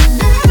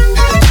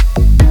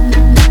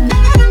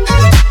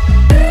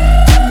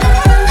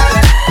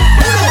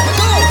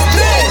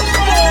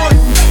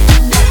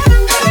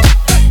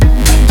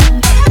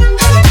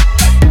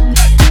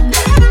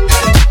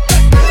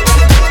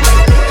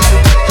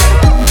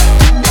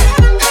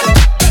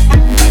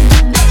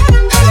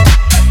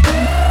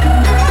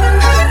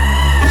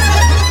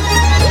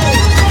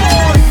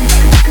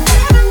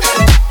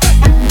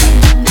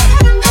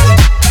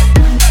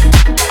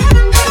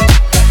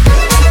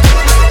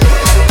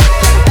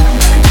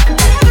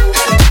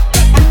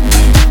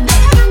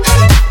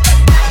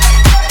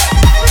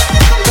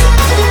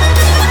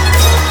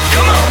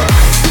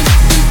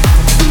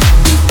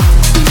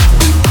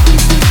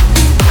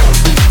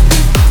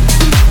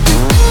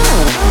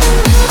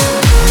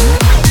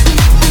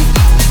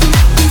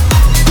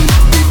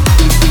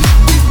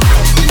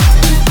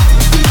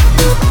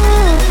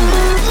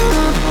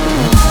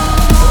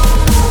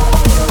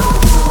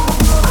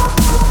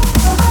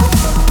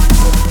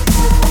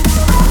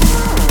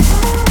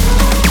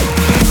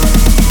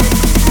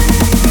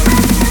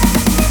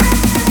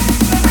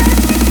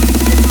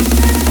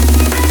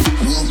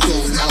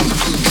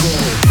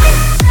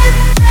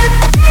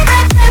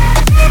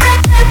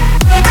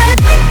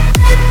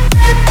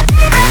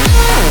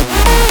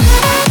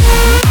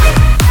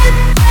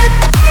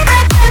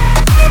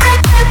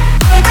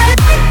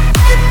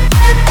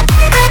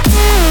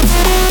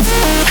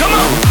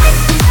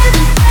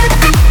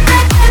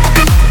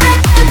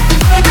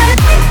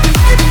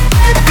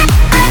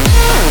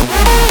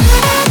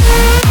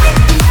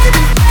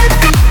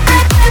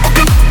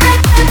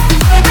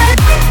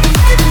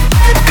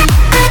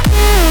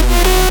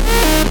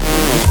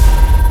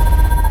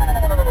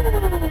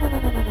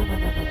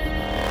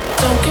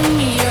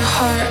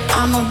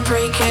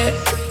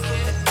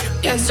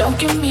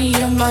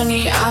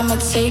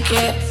 Take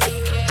it,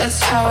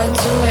 that's how I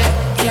do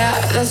it, yeah,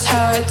 that's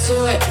how I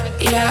do it,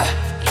 yeah.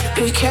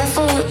 Be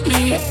careful with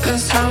me,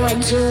 that's how I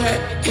do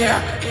it,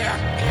 yeah.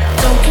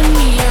 Don't give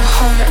me your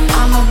heart,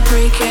 I'ma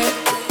break it.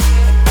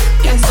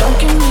 Yeah, don't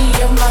give me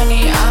your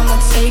money, I'ma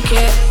take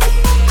it.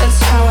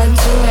 That's how I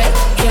do it,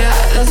 yeah,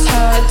 that's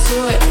how I do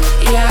it,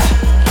 yeah.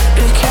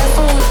 Be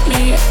careful with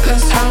me,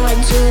 that's how I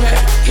do it,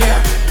 yeah.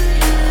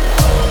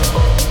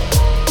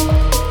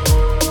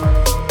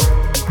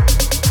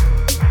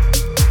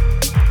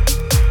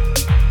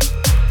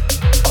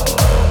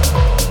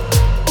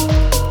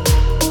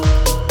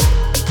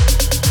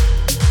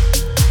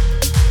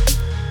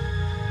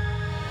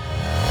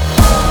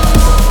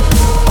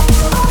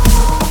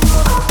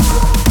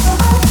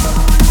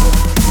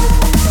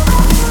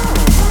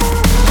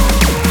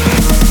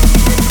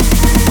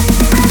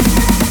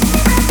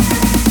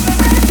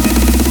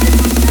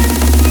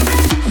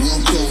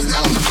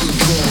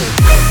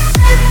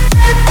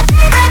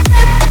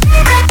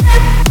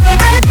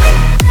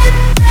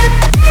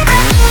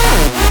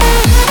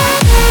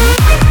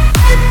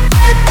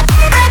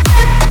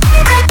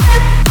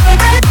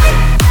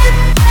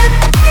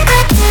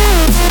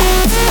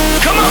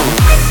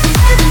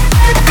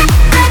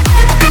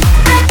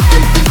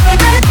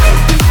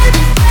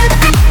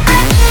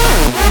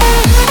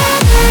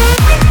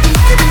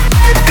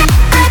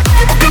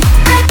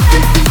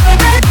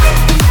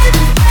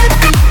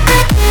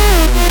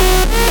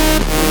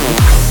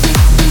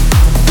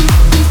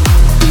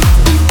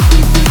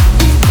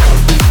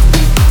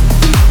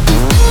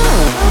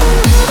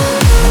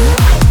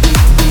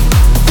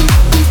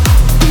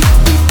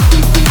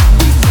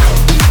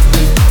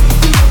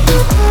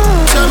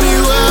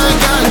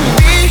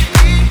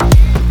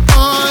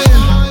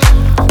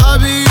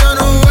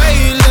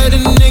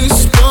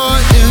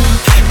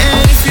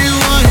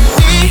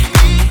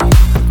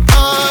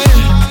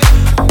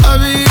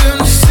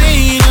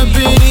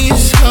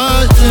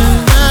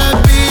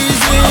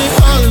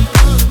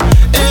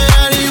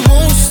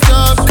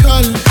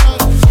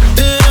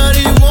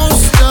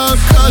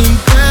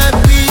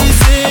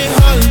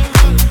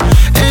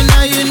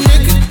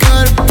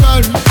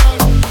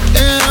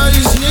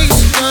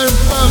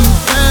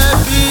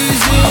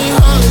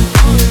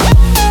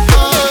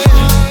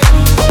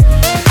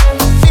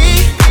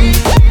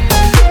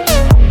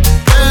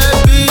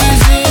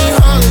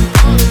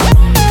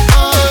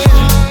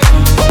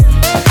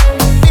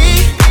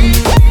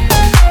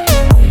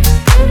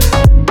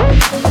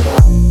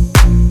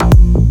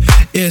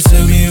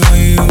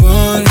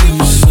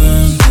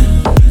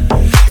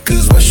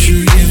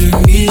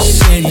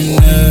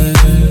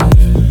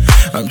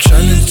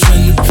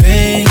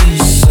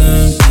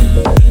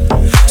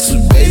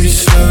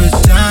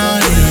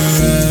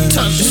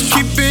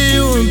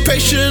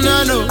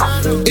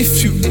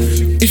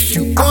 If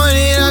you want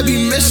it, I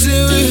be messing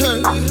with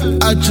her.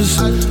 I I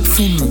just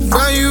fool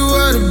around you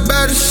are the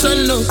baddest I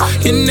know.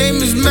 Your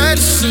name is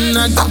Madison,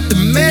 I got the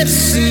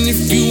medicine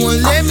if you want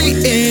let me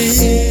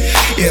in.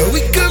 Yeah, we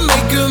could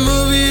make a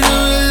movie to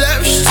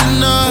relax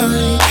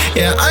tonight.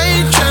 Yeah, I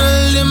ain't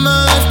tryna live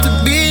my life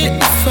to be in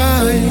the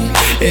fight.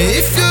 Yeah,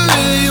 if you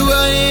really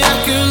want it, I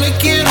can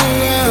make it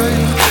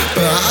alright.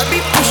 But I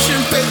be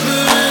pushing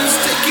paper and it's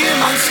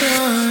taking my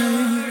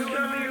time.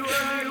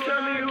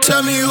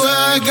 Tell me where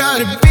I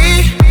gotta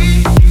be.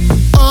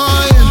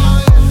 Oh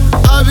yeah,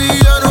 I'll be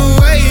on the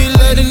way,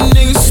 let a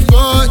nigga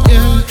sport,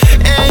 yeah.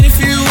 And if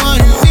you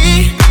want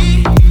me,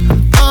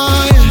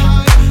 oh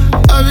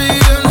yeah, I'll be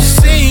on the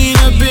scene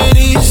up in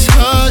East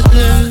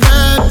Harlem.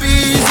 Bad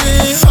bees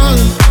in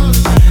Harlem,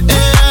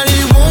 and I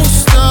won't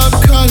stop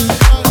calling.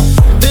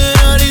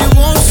 And I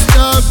won't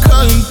stop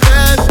calling.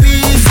 Bad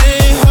bees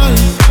in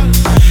Harlem,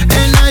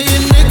 and now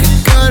your nigga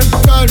got a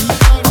problem.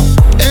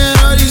 And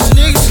all these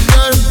niggas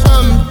got a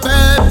problem.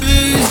 Bad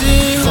bees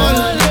in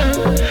Harlem.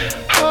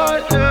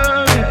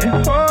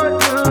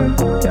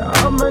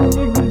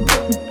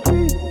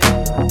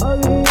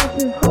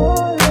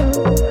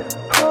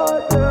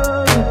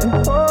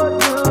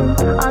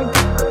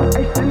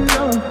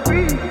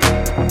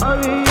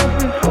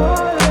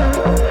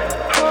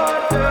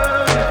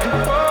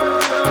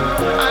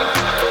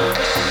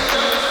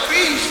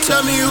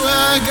 Tell me where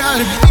I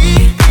gotta be.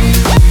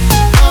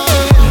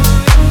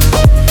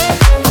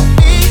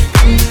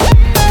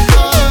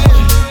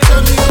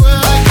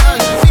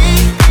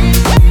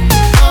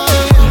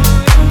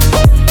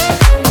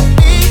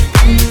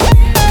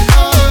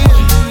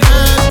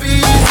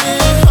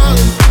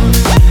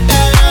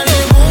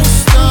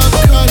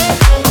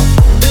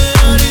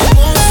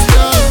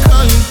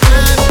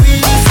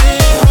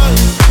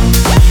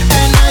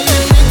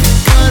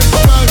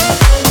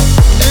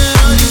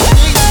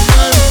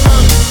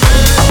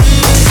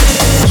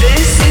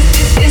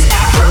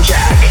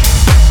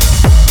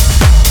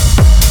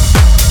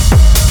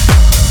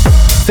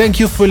 Thank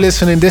you for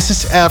listening. This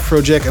is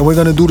Afrojack, and we're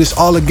gonna do this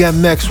all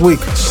again next week.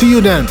 See you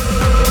then.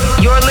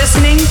 You're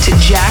listening to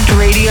Jacked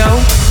Radio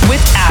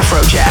with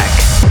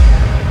Afrojack.